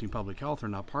protecting public health are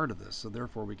not part of this, so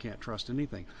therefore we can't trust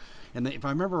anything. And if I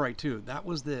remember right too, that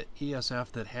was the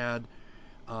ESF that had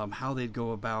how they'd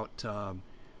go about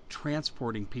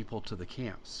transporting people to the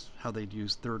camps, how they'd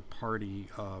use third-party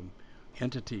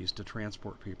entities to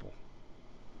transport people.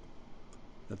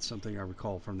 That's something I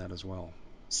recall from that as well.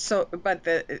 So, but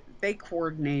they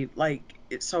coordinate, like,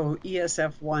 so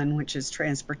ESF 1, which is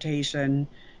transportation,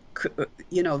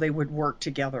 they would work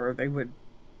together. They would,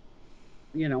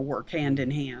 work hand in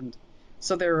Mm-hmm. hand.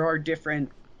 So there are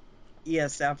different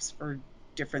ESFs for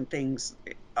different things.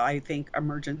 I think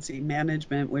emergency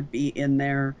management would be in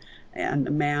there,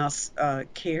 and mass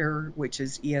care, which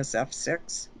is ESF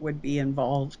 6, would be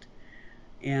involved.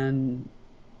 And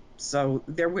so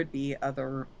there would be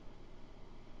other.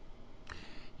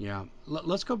 Yeah.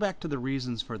 Let's go back to the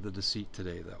reasons for the deceit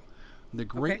today, though. The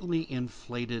Okay. greatly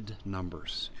inflated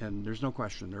numbers, and there's no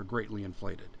question they're greatly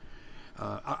inflated.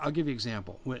 I'll give you an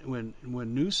example. When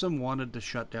Newsom wanted to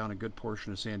shut down a good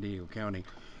portion of San Diego County,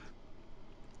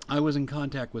 I was in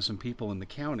contact with some people in the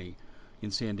county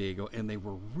in San Diego, and they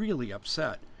were really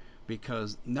upset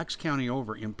because next county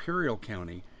over, Imperial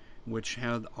County, which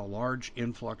had a large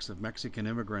influx of Mexican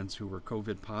immigrants who were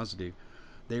COVID positive,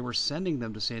 they were sending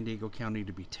them to San Diego County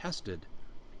to be tested,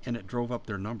 and it drove up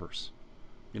their numbers.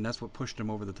 And that's what pushed him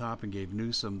over the top and gave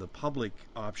Newsom the public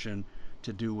option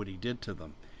to do what he did to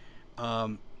them.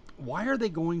 Um, why are they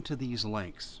going to these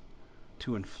lengths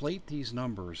to inflate these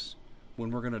numbers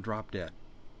when we're going to drop dead?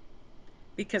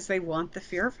 because they want the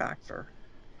fear factor.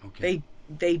 Okay.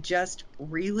 They just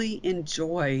really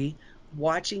enjoy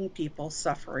watching people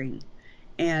suffering.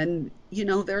 And,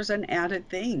 there's an added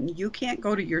thing. You can't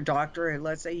go to your doctor, and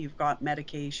let's say you've got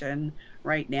medication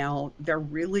right now. They're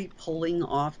really pulling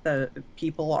off the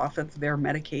people off of their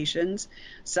medications.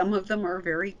 Some of them are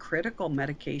very critical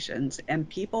medications, and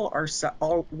people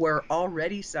were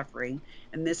already suffering.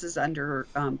 And this is under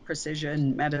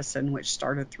precision medicine, which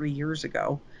started 3 years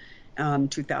ago,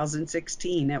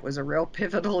 2016. It was a real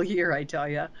pivotal year, I tell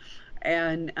you.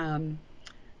 And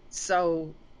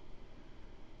so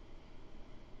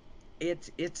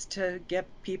it's to get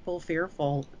people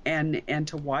fearful and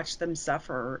to watch them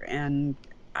suffer. And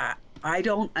I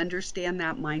don't understand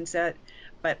that mindset,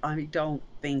 but I don't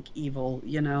think evil,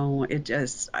 it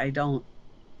just, I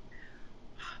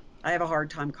have a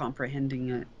hard time comprehending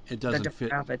it, It the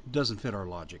doesn't fit our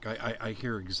logic. I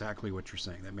hear exactly what you're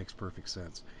saying. That makes perfect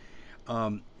sense.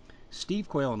 Um, Steve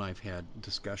Quayle and I've had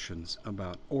discussions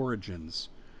about origins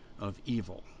of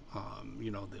evil.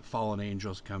 The fallen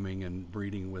angels coming and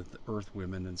breeding with earth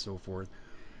women and so forth.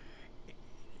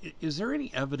 Is there any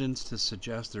evidence to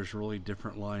suggest there's really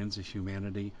different lines of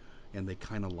humanity and they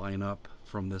kind of line up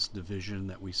from this division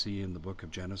that we see in the book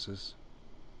of Genesis?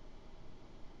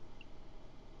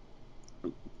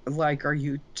 Like, are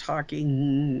you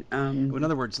talking In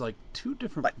other words, like two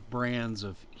different like brands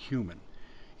of human,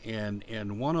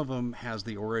 and one of them has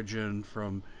the origin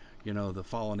from the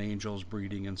fallen angels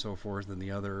breeding and so forth, and the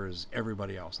other is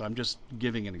everybody else. I'm just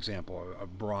giving an example, a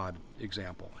broad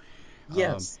example,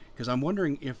 yes. because I'm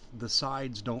wondering if the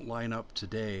sides don't line up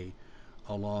today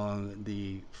along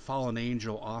the fallen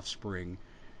angel offspring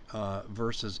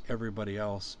versus everybody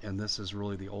else, and this is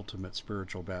really the ultimate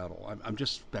spiritual battle. I'm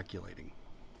just speculating.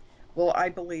 Well, I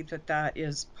believe that that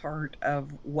is part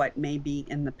of what may be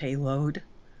in the payload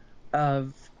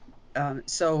of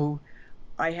so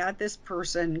I had this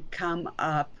person come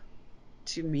up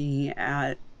to me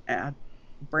at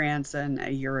Branson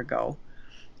a year ago,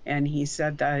 and he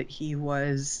said that he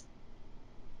was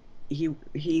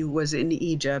in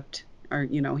Egypt, or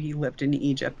he lived in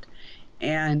Egypt,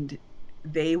 and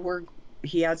they were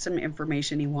he had some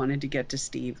information he wanted to get to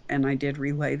Steve, and I did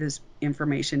relay this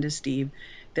information to Steve,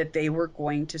 that they were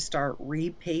going to start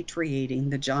repatriating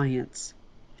the giants.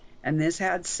 And this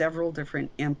had several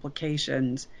different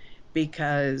implications,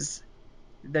 because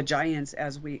the giants,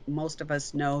 as we most of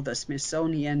us know, the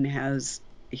Smithsonian has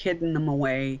hidden them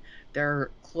away. They're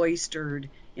cloistered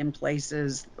in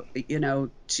places,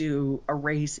 to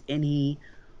erase any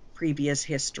previous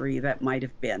history that might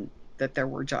have been that there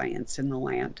were giants in the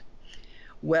land.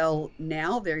 Well,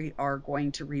 now they are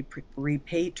going to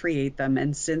repatriate them.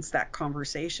 And since that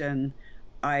conversation,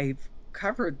 I've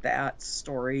covered that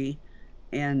story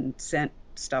and sent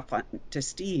stuff to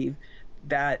Steve,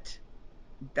 that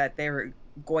they're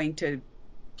going to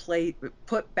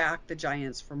put back the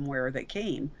giants from where they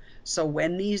came. So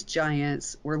when these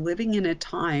giants were living in a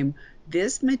time,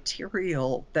 this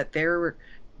material that the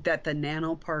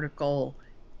nanoparticle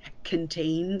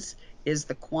contains is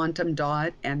the quantum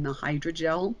dot and the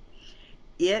hydrogel.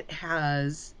 It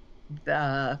has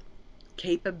the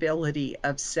capability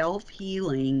of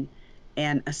self-healing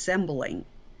and assembling.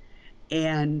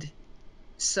 And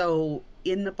so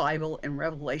in the Bible, in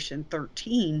Revelation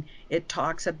 13, it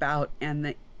talks about,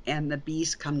 and the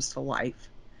beast comes to life,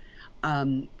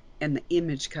 um, and the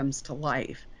image comes to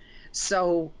life.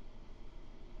 So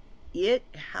it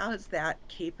has that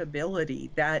capability,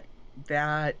 that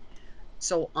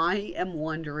so I am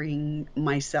wondering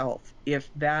myself if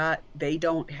that they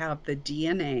don't have the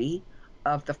DNA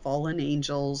of the fallen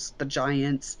angels, the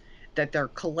giants, that they're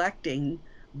collecting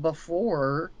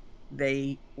before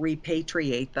they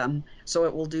repatriate them. So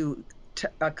it will do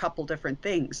a couple different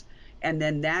things. And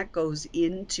then that goes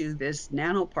into this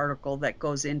nanoparticle that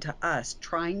goes into us,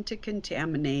 trying to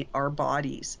contaminate our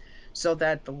bodies so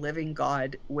that the living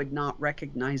God would not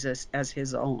recognize us as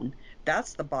his own.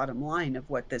 That's the bottom line of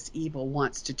what this evil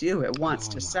wants to do. It wants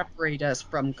Oh to my separate us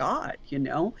from gosh.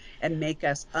 God, and make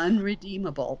us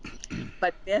unredeemable.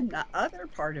 But then the other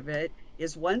part of it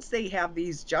is, once they have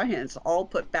these giants all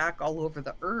put back all over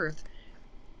the earth,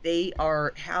 they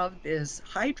are have this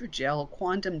hydrogel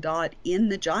quantum dot in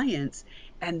the giants,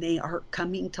 and they are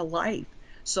coming to life.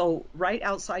 So right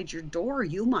outside your door,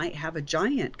 you might have a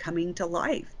giant coming to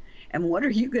life. And what are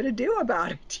you going to do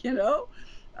about it?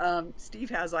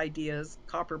 Steve has ideas,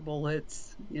 copper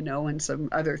bullets, and some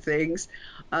other things,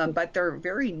 but they're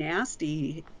very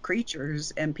nasty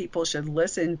creatures, and people should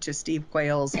listen to Steve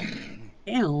Quayle's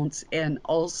accounts and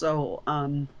also,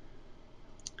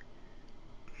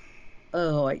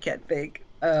 oh, I can't think.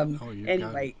 Oh, you've got it.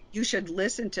 Anyway, you should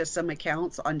listen to some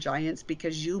accounts on giants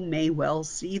because you may well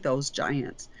see those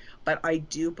giants. But I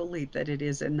do believe that it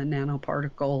is in the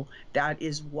nanoparticle. That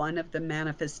is one of the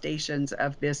manifestations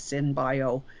of this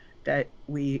synbio that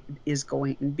we is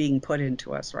going being put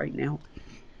into us right now.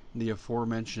 The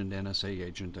aforementioned NSA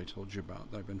agent I told you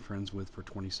about, that I've been friends with for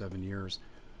 27 years,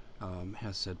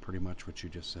 has said pretty much what you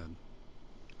just said.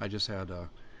 I just had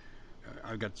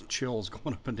I've got chills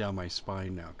going up and down my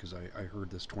spine now because I heard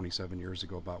this 27 years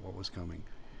ago about what was coming.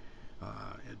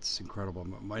 It's incredible.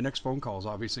 My next phone call is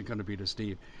obviously going to be to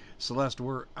Steve. Celeste,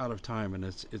 we're out of time, and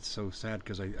it's so sad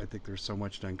because I think there's so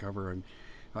much to uncover, and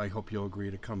I hope you'll agree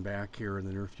to come back here in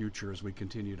the near future as we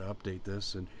continue to update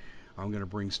this. And I'm going to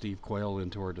bring Steve Quayle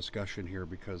into our discussion here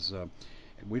because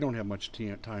we don't have much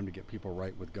time to get people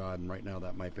right with God, and right now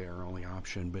that might be our only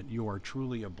option. But you are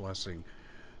truly a blessing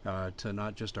to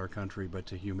not just our country but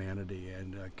to humanity,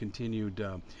 and continued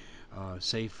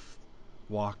safe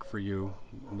walk for you,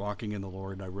 walking in the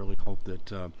Lord. I really hope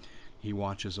that He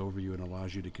watches over you and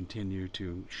allows you to continue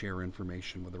to share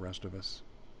information with the rest of us.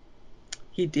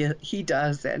 He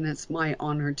does, and it's my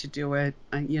honor to do it.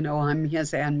 I'm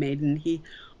his handmaiden. He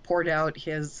poured out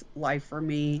his life for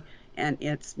me, and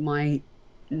it's my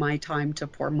time to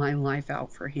pour my life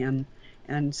out for him.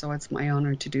 And so it's my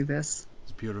honor to do this.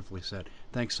 It's beautifully said.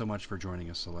 Thanks so much for joining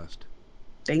us, Celeste.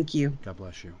 Thank you. God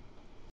bless you.